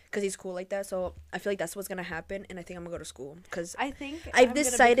 Because he's cool like that, so I feel like that's what's gonna happen, and I think I'm gonna go to school. Because I think I've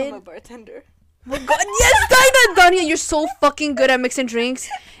decided. Gonna become a bartender. Oh my god, yes, Dania, you're so fucking good at mixing drinks,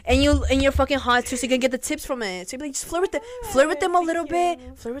 and you're fucking hot too, so you can get the tips from it. So you like, just flirt with them a little bit,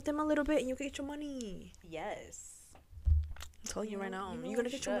 and you can get your money. Yes, I'm telling you right now, you're gonna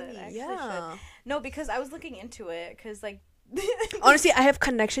get your money. Yeah. No, because I was looking into it, because like, honestly, I have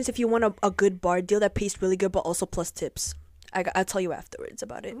connections. If you want a good bar deal that pays really good, but also plus tips. I'll tell you afterwards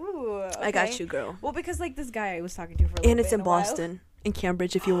about it. Ooh, okay. I got you, girl. Well, because like this guy I was talking to for a little bit. And it's in Boston, in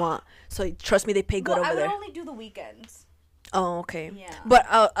Cambridge, if you want. So trust me, they pay good over there. I would only do the weekends. Oh, okay. Yeah. But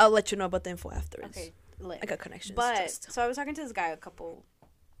I'll let you know about the info afterwards. Okay, lit. I got connections. But so I was talking to this guy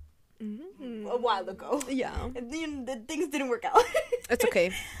a while ago. Yeah. And then the things didn't work out. It's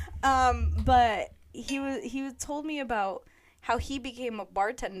okay. But he told me about how he became a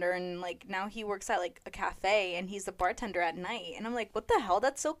bartender, and like now he works at like a cafe and he's a bartender at night, and I'm like, what the hell,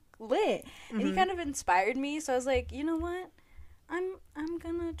 that's so lit. And he kind of inspired me, so I was like, you know what, I'm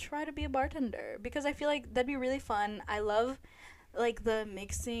gonna try to be a bartender because I feel like that'd be really fun. I love like the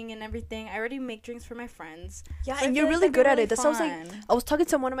mixing and everything. I already make drinks for my friends. Yeah, so and you're really good at it. That's what I was like, I was talking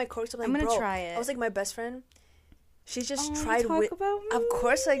to one of my coworkers, I'm gonna try it. I was like, my best friend, she just tried about me? Of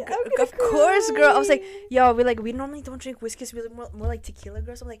course, like, I'm of course, girl. I was like, yo, we normally don't drink whiskey, so we like more like tequila,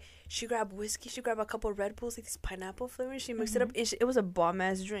 girls. So I'm like, she grabbed whiskey, she grabbed a couple of Red Bulls, like these pineapple flavors. She mixed it up. It was a bomb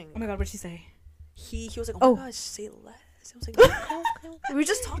ass drink. Oh my god, what'd she say? He was like, oh my gosh, say less. I was like, no. We were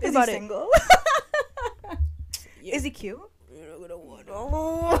just talking about it. Single? Yeah. Is he cute?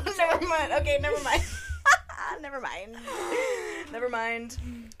 Oh, never mind. Okay, never mind. Never mind.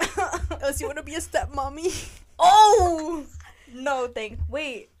 Unless you want to be a stepmommy. Oh no, thanks.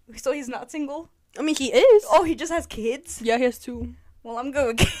 Wait, so he's not single? I mean, he is. Oh, he just has kids? Yeah, he has 2. Well, I'm good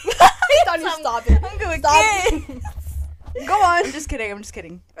with kids. Stop it. I'm good with kids. Go on. I'm just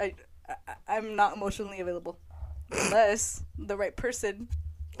kidding. I'm not emotionally available unless the right person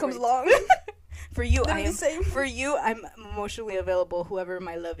comes along. For you, same. For you, I'm emotionally available. Whoever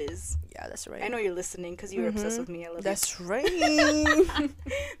my love is. Yeah, that's right. I know you're listening because you're obsessed with me. I love that's you. That's right.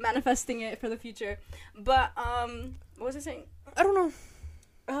 Manifesting it for the future. But what was I saying? I don't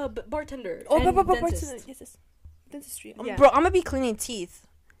know. Bartender. Oh, and bartender. Yes. Dentistry. Yeah. Bro, I'm gonna be cleaning teeth.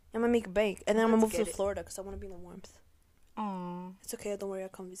 I'm gonna make a bank, and then I'm gonna move to Florida because I want to be in the warmth. Aww. It's okay. Don't worry. I'll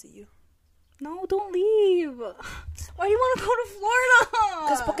come visit you. No, don't leave. Why do you want to go to Florida?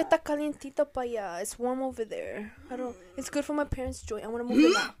 Because porque está calientito pa allá. It's warm over there. I don't. It's good for my parents' joint. I want to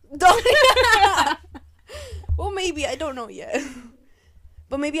move it. Well, maybe. I don't know yet.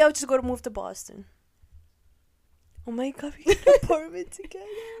 But maybe I'll just move to Boston. Oh my god, we get an apartment together.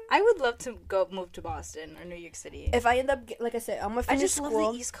 I would love to move to Boston or New York City. If I end up, like I said, I'm gonna finish school. I just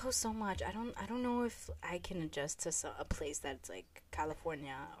love the East Coast so much. I don't know if I can adjust to a place that's like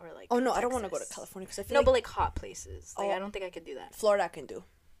California or like. Oh no, Texas. I don't want to go to California because I feel but like hot places. Like I don't think I could do that. Florida, I can do.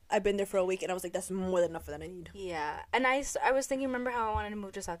 I've been there for a week and I was like, that's more than enough that I need. Yeah, and I was thinking. Remember how I wanted to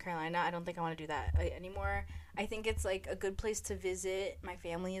move to South Carolina? I don't think I want to do that anymore. I think it's like a good place to visit. My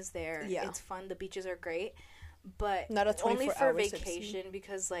family is there. Yeah, it's fun. The beaches are great. But not a only for vacation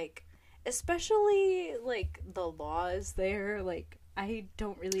because like especially like the laws there, like I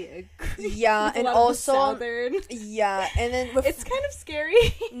don't really agree. Yeah, and also yeah, and then it's kind of scary.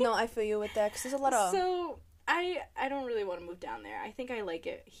 No, I feel you with that because there's a lot of I don't really want to move down there. I think I like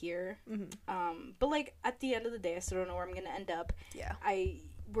it here. But like at the end of the day, I still don't know where I'm gonna end up. Yeah,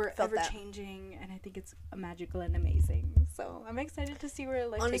 we're ever changing, and I think it's magical and amazing. So I'm excited to see where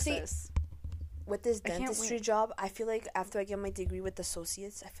life takes us. With this dentistry job, I feel like after I get my degree with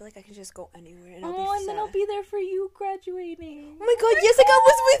associates, I feel like I can just go anywhere and I'll be and then I'll be there for you graduating. Oh my god, yes, like I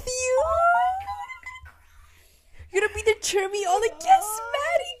was with you. Oh my god, I'm gonna cry. You're gonna be there cheering me on like, yes,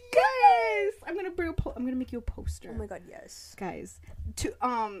 Maddie, guys. I'm gonna make you a poster. Oh my god, yes, guys. To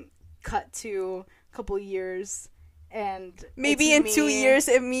cut to a couple years. And maybe in 2 years,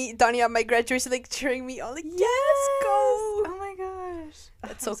 and me, Donnie, at my graduation, like cheering me on, like, yes, go. Oh my gosh,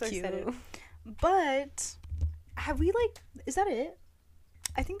 that's so cute. Excited. But have we is that it?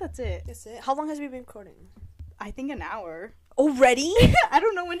 I think that's it. That's it. How long has we been recording? I think an hour. Already? I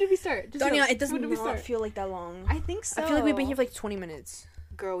don't know, when did we start? Danya, it does when did we not start? feel like that long. I think so. I feel like we've been here for like 20 minutes.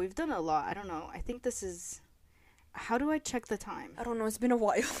 Girl, we've done a lot. I don't know. I think this is... How do I check the time? I don't know. It's been a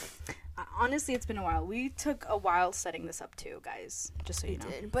while. Honestly, it's been a while. We took a while setting this up too, guys. Just so you know.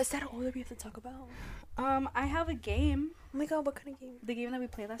 Did. But is that all that we have to talk about? I have a game. Oh my god, what kind of game? The game that we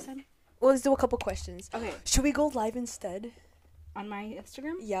played last time. Well, let's do a couple questions. Okay. Should we go live instead? On my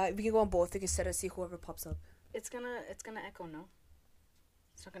Instagram? Yeah, we can go on both. We can set and see whoever pops up. It's gonna echo, no?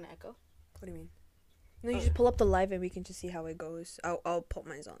 It's not gonna echo? What do you mean? No, you just pull up the live and we can just see how it goes. I'll put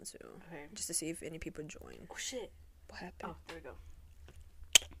mine on too. Okay. Just to see if any people join. Oh shit. What happened? Oh, there we go.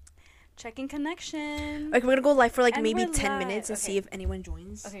 Checking connection. Okay, we're gonna go live for like And maybe we're 10 live. minutes and see Okay. if anyone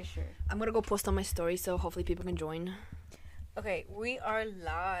joins. Okay, sure. I'm gonna go post on my story so hopefully people can join. Okay, we are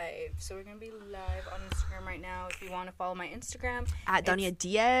live. So we're gonna be live on Instagram right now. If you want to follow my Instagram, At Danya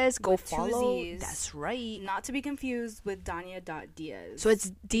Diaz, go with two follow. Zs. That's right. not to be confused with Danya.Diaz. So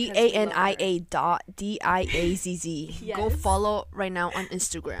it's DANIA.DIAZZ. Yes. Go follow right now on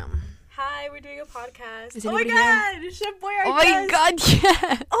Instagram. Hi, we're doing a podcast. Is Oh my anybody here? god, Chef Boy, our Oh my guest. god,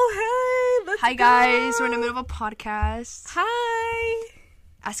 yeah. Oh hey, let's Hi go. guys, we're in the middle of a podcast. Hi.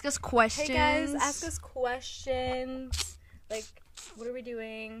 Ask us questions. Hey guys, ask us questions. Like, what are we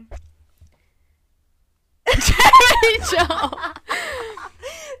doing? Rachel.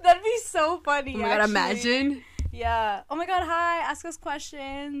 That'd be so funny. Oh my god, actually. imagine. Yeah. Oh my god, hi. Ask us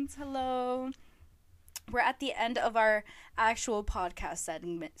questions. Hello. We're at the end of our actual podcast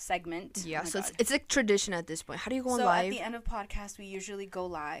segment. Yeah, Oh my so God. it's a tradition at this point. How do you go on So live? at the end of podcast, we usually go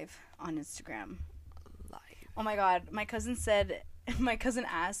live on Instagram. Live. Oh my god, my cousin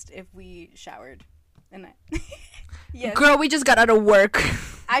asked if we showered. And I yes. Girl, we just got out of work.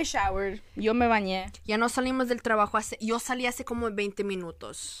 I showered. Yo me bañé. Ya no salimos del trabajo yo salí hace como 20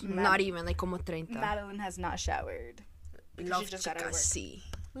 minutos. Not even, like como 30. Madeline has not showered. Because Love she just got out of chica, work. sí.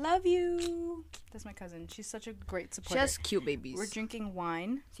 Love you. That's my cousin. She's such a great She supporter. has cute babies. We're drinking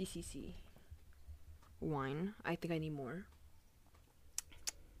wine. CCC. Wine. I think I need more.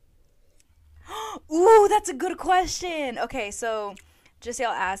 Ooh, that's a good question. Okay, so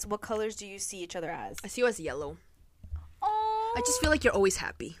Giselle asked, what colors do you see each other as? I see you as yellow. Oh, I just feel like you're always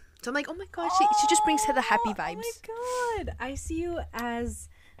happy. So I'm like, oh my god, she just brings her the happy vibes. Oh my god. I see you as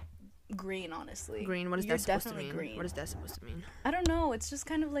green, honestly. Green, what is You're that supposed to definitely mean? green. What is that supposed to mean? I don't know. It's just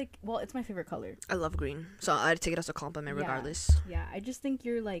kind of like, well, it's my favorite color. I love green. So I'd take it as a compliment Yeah. regardless. Yeah, I just think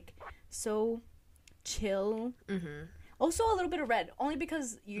you're like so chill. Mm-hmm. Also a little bit of red, only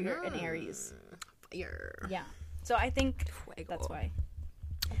because you're an Aries. Fire. Yeah. So I think Fuego. that's why.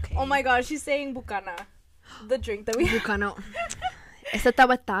 Okay. Oh my gosh, she's saying bucana. The drink that we have. Bucano. Esta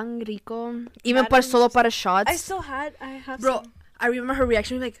estaba tan rico. Even Madam, solo para shots. I have Bro, some. I remember her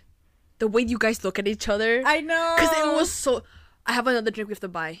reaction, like, the way you guys look at each other. I know. Because it was so... I have another drink we have to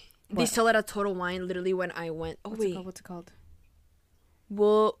buy. They What? sell it at Total Wine literally when I went... Oh, What's it called? What's it called?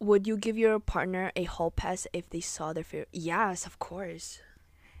 Would you give your partner a hall pass if they saw their favorite... Yes, of course.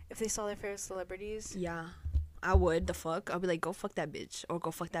 If they saw their favorite celebrities. Yeah. I would. The fuck? I'll be like, go fuck that bitch. Or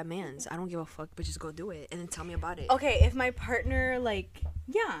go fuck that man's. I don't give a fuck, but just go do it. And then tell me about it. Okay, if my partner, like,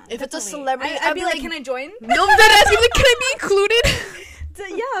 yeah. If it's a definitely. celebrity, I'd I'd be be like, like- can I join? No, that ass. Like, can I be included?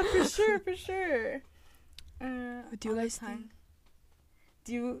 Yeah, for sure, for sure. Do you guys think?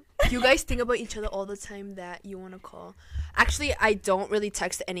 Do you... Do you guys think about each other all the time that you want to call? Actually, I don't really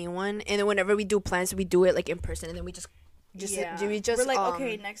text anyone. And then whenever we do plans, we do it, like, in person. And then we just yeah. do we just... We're like,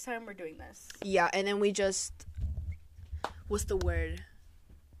 okay, next time we're doing this. Yeah, and then we just... What's the word?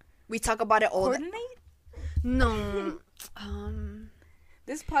 We talk about it all the... Coordinate? No.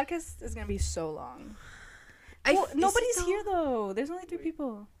 This podcast is gonna be so long. Is Well, it nobody's though? here though. There's only 3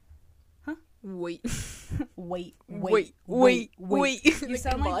 people. Wait. Wait. You You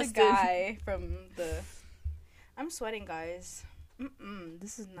sound like the guy from the... I'm sweating, guys.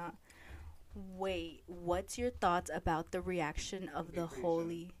 This is not... Wait, what's your thoughts about the reaction of the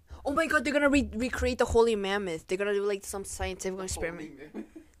holy... Oh my god, they're gonna recreate the holy mammoth. They're gonna do like some scientific experiment. Holy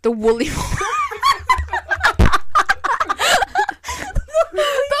The woolly...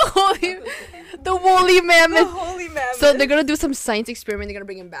 the woolly mammoth. holy mammoth. So they're gonna do some science experiment. They're gonna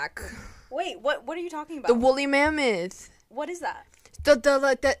bring him back. Wait, what are you talking about? The woolly mammoth. What is that?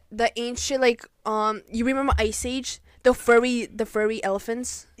 The ancient, like, you remember Ice Age? The furry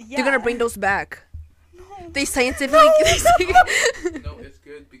elephants. Yeah. They're gonna bring those back. No. They scientifically. No, it's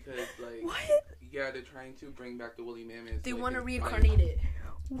good because, like, What? yeah, they're trying to bring back the woolly mammoth. They so want to can reincarnate it.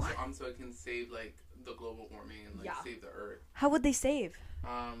 So it can save, like, the global warming and, like, Yeah. save the earth. How would they save?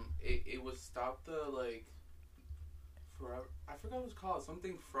 It would stop the, like, forever. I forgot what it's called.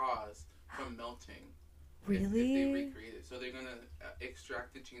 Something frost from melting. Really? If they recreate it. So they're gonna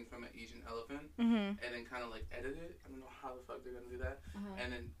extract the gene from an Asian elephant and then kind of like edit it. I don't know how the fuck they're gonna do that,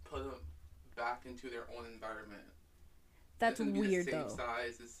 and then put them back into their own environment. That's weird the same though.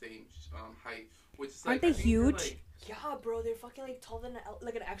 Size, the same height, which is aren't like, they huge? Like, Yeah, bro, they're fucking like taller than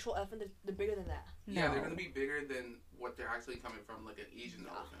like an actual elephant. They're bigger than that. yeah, No. they're gonna be bigger than what they're actually coming from, like an Asian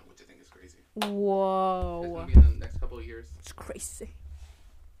elephant, which I think is crazy. It's Whoa. gonna be in the next couple of years. It's crazy.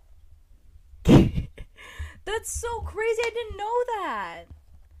 That's so crazy. I didn't know that.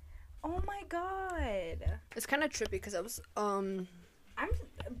 Oh my god. It's kind of trippy because I was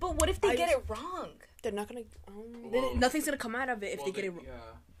But what if they get it wrong? they're not gonna Well, nothing's gonna come out of it if they get it wrong.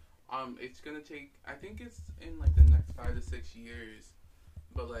 Yeah. It's gonna take. I think it's in like the next 5 to 6 years,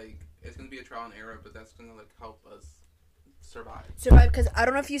 but like it's gonna be a trial and error. But that's gonna like help us survive. Because I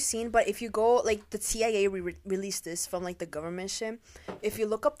don't know if you've seen, but if you go like the CIA released this from like the government shit. If you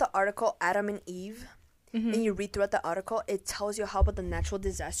look up the article Adam and Eve. And you read throughout the article, it tells you how about the natural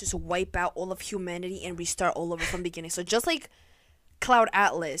disasters wipe out all of humanity and restart all over from the beginning. So just like Cloud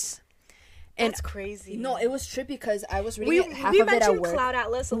Atlas. And That's crazy. No, it was trippy because I was reading half of it at mentioned work. Cloud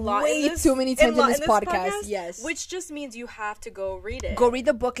Atlas a lot. Way too many times in this podcast. Yes. Which just means you have to go read it. Go read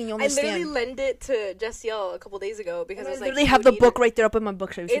the book and you'll I understand. literally lent it to Jessiel a couple days ago because I was like, literally have the book right there up in my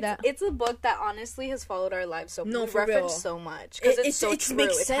bookshelf. You see that? It's a book that honestly has followed our lives so much. No, We for reference real. so much because it's so it true.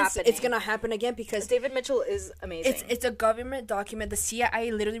 makes It's sense. happening. It's gonna happen again because David Mitchell is amazing. it's a government document. The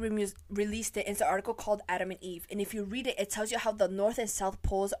CIA literally released it. It's an article called Adam and Eve, and if you read it, it tells you how the North and South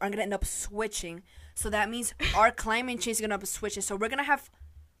poles are gonna end up switching. So that means our climate change is gonna be switching. So we're gonna have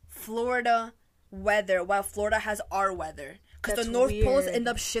Florida weather while Florida has our weather. Because the North poles end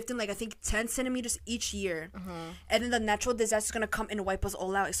up shifting like I think 10 centimeters each year, and then the natural disaster is gonna come and wipe us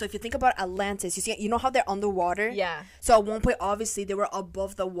all out. So if you think about Atlantis, you know how they're underwater. Yeah. So at one point, obviously, they were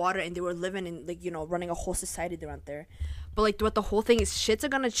above the water and they were living in like running a whole society around there. But like throughout the whole thing, shits are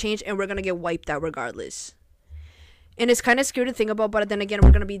gonna change and we're gonna get wiped out regardless. And it's kind of scary to think about, but then again, we're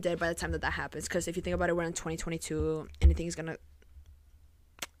gonna be dead by the time that happens. Because if you think about it, we're in 2022.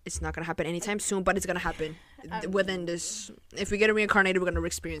 It's not gonna happen anytime soon, but it's gonna happen within this. If we get reincarnated, we're gonna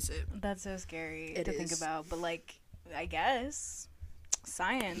experience it. That's so scary to think about. But like, I guess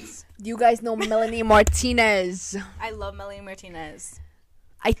science. You guys know Melanie Martinez. I love Melanie Martinez.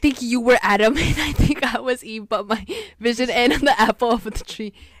 I think you were Adam and I think I was Eve, but my vision ended on the apple of the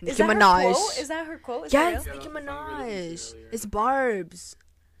tree. Is Nicki that Minaj. her quote? Is that her quote? Is Yes, that Nicki Yeah, that's the song we listened Minaj. to earlier. It's Barb's.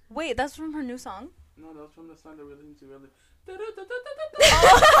 Wait, that's from her new song? No, that was from the song that we listened to earlier.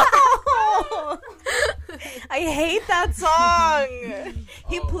 I hate that song.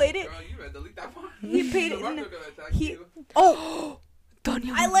 He played it. Girl, you better delete that part. He played it The in rapper gonna attack he- you. Oh,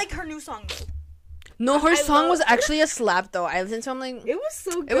 Danya. I like her new song though. No, her I song love- was actually a slap though. I listened to it, I'm like, It was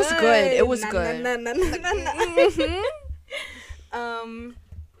so good. It was good. It was good. Na, na, na, na, na, na.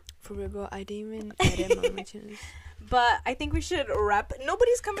 for real, girl, I didn't even Martinez. But I think we should wrap.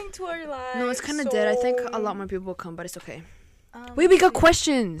 Nobody's coming to our live. No, it's kind of dead. I think a lot more people will come, but it's okay. Um, Wait, we got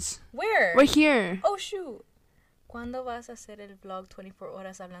questions. Where? We're here. Oh shoot. ¿Cuándo vas a hacer el vlog 24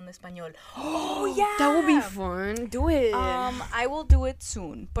 horas hablando español? Oh yeah. That will be fun. Do it. I will do it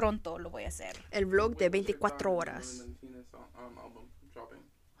soon. Pronto lo voy a hacer. El vlog de Wait, what's your 24 thought on the horas. Melanie Martinez album dropping?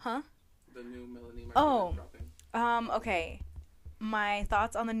 Huh? The new Melanie Martinez Oh. dropping. Okay. My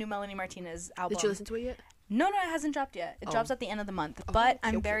thoughts on the new Melanie Martinez album. Did you listen to it yet? No, it hasn't dropped yet. It Oh. drops at the end of the month. Oh, But okay,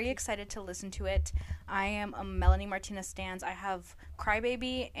 I'm okay, very okay. excited to listen to it. I am a Melanie Martinez stans. I have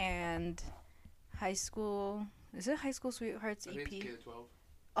Crybaby and High School. Is it High School Sweethearts I think it's EP? K-12.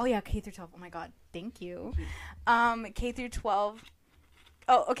 Oh yeah, K through 12. Oh my god, thank you. K through 12.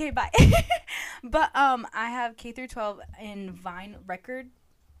 Oh, okay, bye. But I have K through 12 in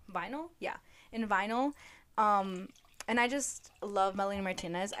vinyl. Yeah, in vinyl. And I just love Melanie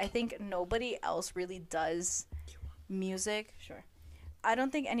Martinez. I think nobody else really does music. Sure. I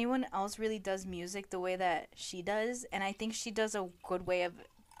don't think anyone else really does music the way that she does, and I think she does a good way of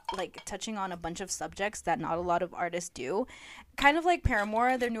like touching on a bunch of subjects that not a lot of artists do. Kind of like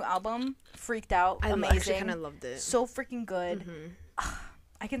Paramore, their new album, Freaked Out, I amazing. actually kind of loved it. So freaking good. Mhm.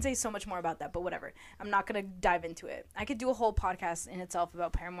 I can say so much more about that, but whatever. I'm not going to dive into it. I could do a whole podcast in itself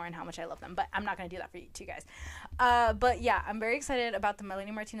about Paramore and how much I love them, but I'm not going to do that for you two guys. But yeah, I'm very excited about the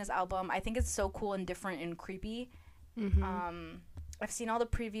Melanie Martinez album. I think it's so cool and different and creepy. Mm-hmm. I've seen all the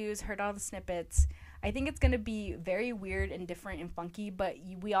previews, heard all the snippets. I think it's going to be very weird and different and funky, but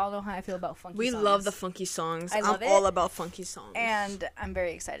we all know how I feel about funky We songs. love the funky songs. I love I'm it. all about funky songs. And I'm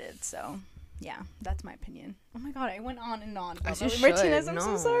very excited, so... yeah, that's my opinion. Oh my god, I went on and on. As about you Melanie should. Martinez, I'm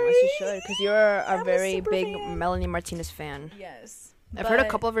so sorry. As you should, because you're a I'm a very super big fan. Melanie Martinez fan. Yes. I've heard a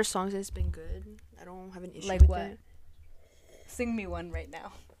couple of her songs. It's been good. I don't have an issue Like with what? it. Sing me one right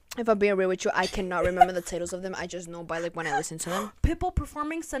now. If I'm being real with you, I cannot remember the titles of them. I just know by like when I listen to them. Pitbull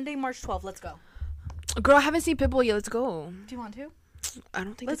performing Sunday, March 12th. Let's go. Girl, I haven't seen Pitbull yet. Let's go. Do you want to? I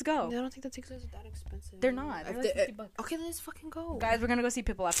don't think. Let's go. I don't think the tickets are that expensive. They're not. They're like $50. Okay, let's fucking go. Guys, we're gonna go see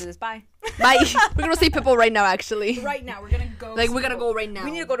Pitbull after this. Bye. Bye. We're gonna see Pitbull right now. Actually, Right now, we're gonna go. like see we're gonna Pitbull. go right now.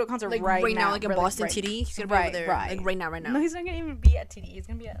 We need to go to a concert like right now. like in Really, Boston right. TD. He's gonna be Right, over there. right. Like right now. No, he's not gonna even be at TD. He's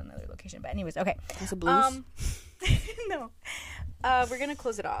gonna be at another location. But anyways, okay. That's a blues. No. We're gonna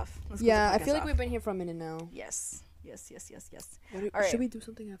close it off. Let's close Yeah, the I feel like podcast we've been here for a minute now. off. Yes. All All right. Should we do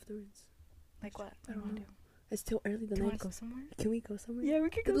something afterwards? Like what? I don't know. It's still early. The Do you want night. to go somewhere? Can we go somewhere? Yeah, we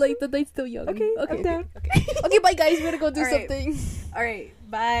could go. Like the night's still young. Okay, I'm down. Okay, bye guys. We're gonna go do All right. something. All right.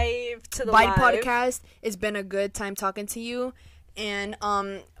 Bye to the Bye live. podcast. It's been a good time talking to you, and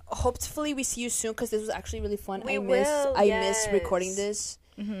hopefully we see you soon because this was actually really fun. We I miss will, recording this.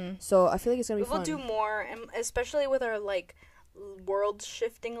 Mm-hmm. So I feel like it's gonna We be will fun. do more, and especially with our like world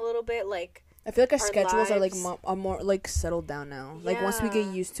shifting a little bit. Like I feel like our our schedules are like lives. are more like settled down now. Like once we get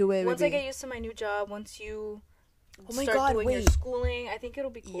Yeah. used to it. once maybe- I get used to my new job, once you Oh my start God, doing your wait. schooling, I think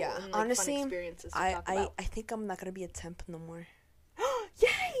it'll be cool. Yeah, and, like, honestly, fun experiences to talk about. I think I'm not gonna be a temp no more. Yay!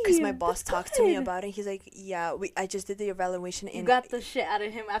 Because my boss That's talked to me good. about it. He's like, "Yeah, I just did the evaluation and You got the shit out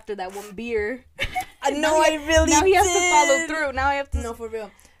of him after that one beer. I know I really Now he has to did. follow through. Now I have to. No, for real.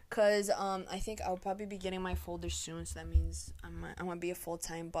 Cause I think I'll probably be getting my folder soon, so that means I'm gonna be a full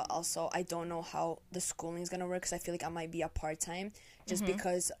time. But also, I don't know how the schooling is gonna work, cause I feel like I might be a part time, just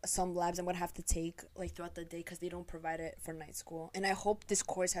because some labs I'm gonna have to take like throughout the day, cause they don't provide it for night school. And I hope this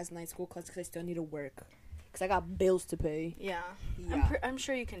course has night school, cause I still need to work, cause I got bills to pay. Yeah. Yeah. I'm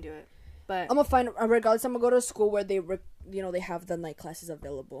sure you can do it. But I'm gonna find regardless. I'm gonna go to a school where they they have the night classes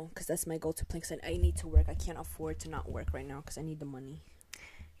available, cause that's my go-to plan. Cause I need to work. I can't afford to not work right now, cause I need the money.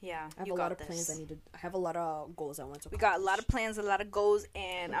 yeah, I have you a got lot of this. plans. I have a lot of goals I want to. We got a lot of plans, a lot of goals,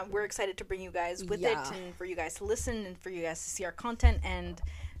 and we're excited to bring you guys with it, Yeah. and for you guys to listen, and for you guys to see our content and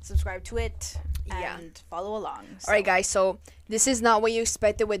subscribe to it and Yeah. follow along. All right, guys. So this is not what you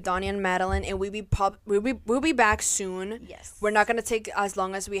expected with Donnie and Madeline, and we'll be back soon. Yes. We're not gonna take as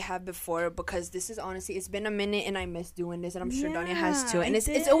long as we have before because this is honestly it's been a minute and I miss doing this and I'm sure Donnie has too. And I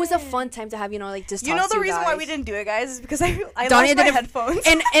it's always a did. fun time to have like just You talk know to the reason why guys. we didn't do it, guys, is because I Donnie lost my didn't- headphones.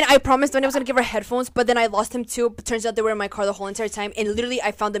 And I promised Donnie I was gonna give her headphones, but then I lost him too. But turns out they were in my car the whole entire time, and literally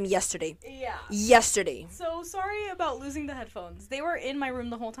I found them yesterday. Yeah. Yesterday. So sorry about losing the headphones. They were in my room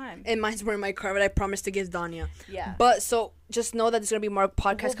the whole time. And mine were in my car, but I promised to give Danya. Yeah. But so just know that there's gonna be more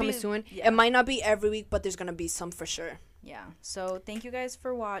podcasts We'll coming be- soon. yeah. It might not be every week, but there's gonna be some for sure. Yeah. So thank you guys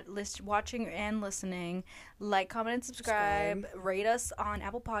for watching and listening. Like, comment, and subscribe. Rate us on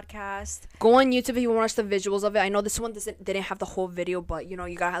Apple Podcast. Go on YouTube if you want to watch the visuals of it. I know this one didn't have the whole video, but you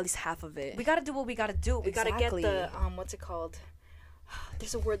got at least half of it. We gotta do what we gotta do. We gotta get Exactly. the what's it called?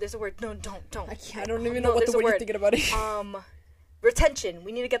 There's a word. No, don't. I don't even know what there's the a word you're thinking about it. Retention.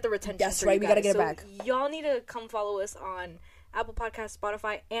 We need to get the retention. That's for right, you we gotta guys. get it So back. Y'all need to come follow us on Apple Podcast,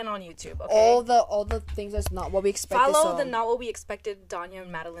 Spotify, and on YouTube. Okay. All the things that's not what we expected. Follow so- the Not What We Expected Danya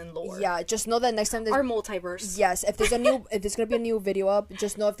and Madeline lore. Yeah, just know that next time there's Our multiverse. yes, if there's gonna be a new video up,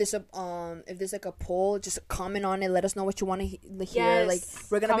 just know if there's like a poll, just comment on it. Let us know what you want to hear. Yes.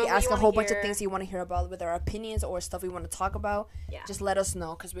 Like we're gonna Comment be what you asking a wanna whole bunch of hear. things you want to hear about, with our opinions or stuff we want to talk about. Yeah. Just let us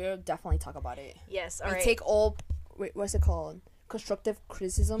know because we'll definitely talk about it. Yes. All And right. take all what's it called? Constructive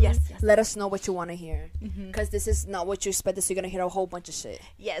criticism. Yes. Let us know what you want to hear because this is not what you expected. So you're gonna hear a whole bunch of shit.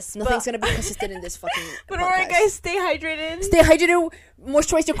 Yes. Nothing's gonna be consistent in this fucking. But podcast. alright, guys, stay hydrated. Stay hydrated,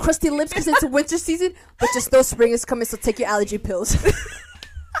 moisturize your crusty lips because it's winter season. But just know spring is coming, so take your allergy pills.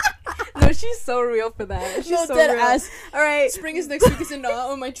 No, she's so real for that. She's No, so dead real. ass. All right. Spring is next week, is it not?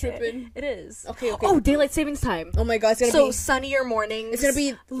 Or am I tripping? It is. Okay. Oh, daylight savings time. Oh my god, it's gonna So be. sunnier mornings. It's gonna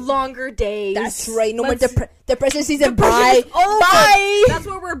be. longer days. That's right. No more Let's- depression season. Depression's Bye. over. Bye. That's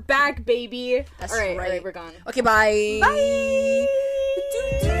where we're back, baby. That's all right, right. we're gone. Okay, bye. Bye.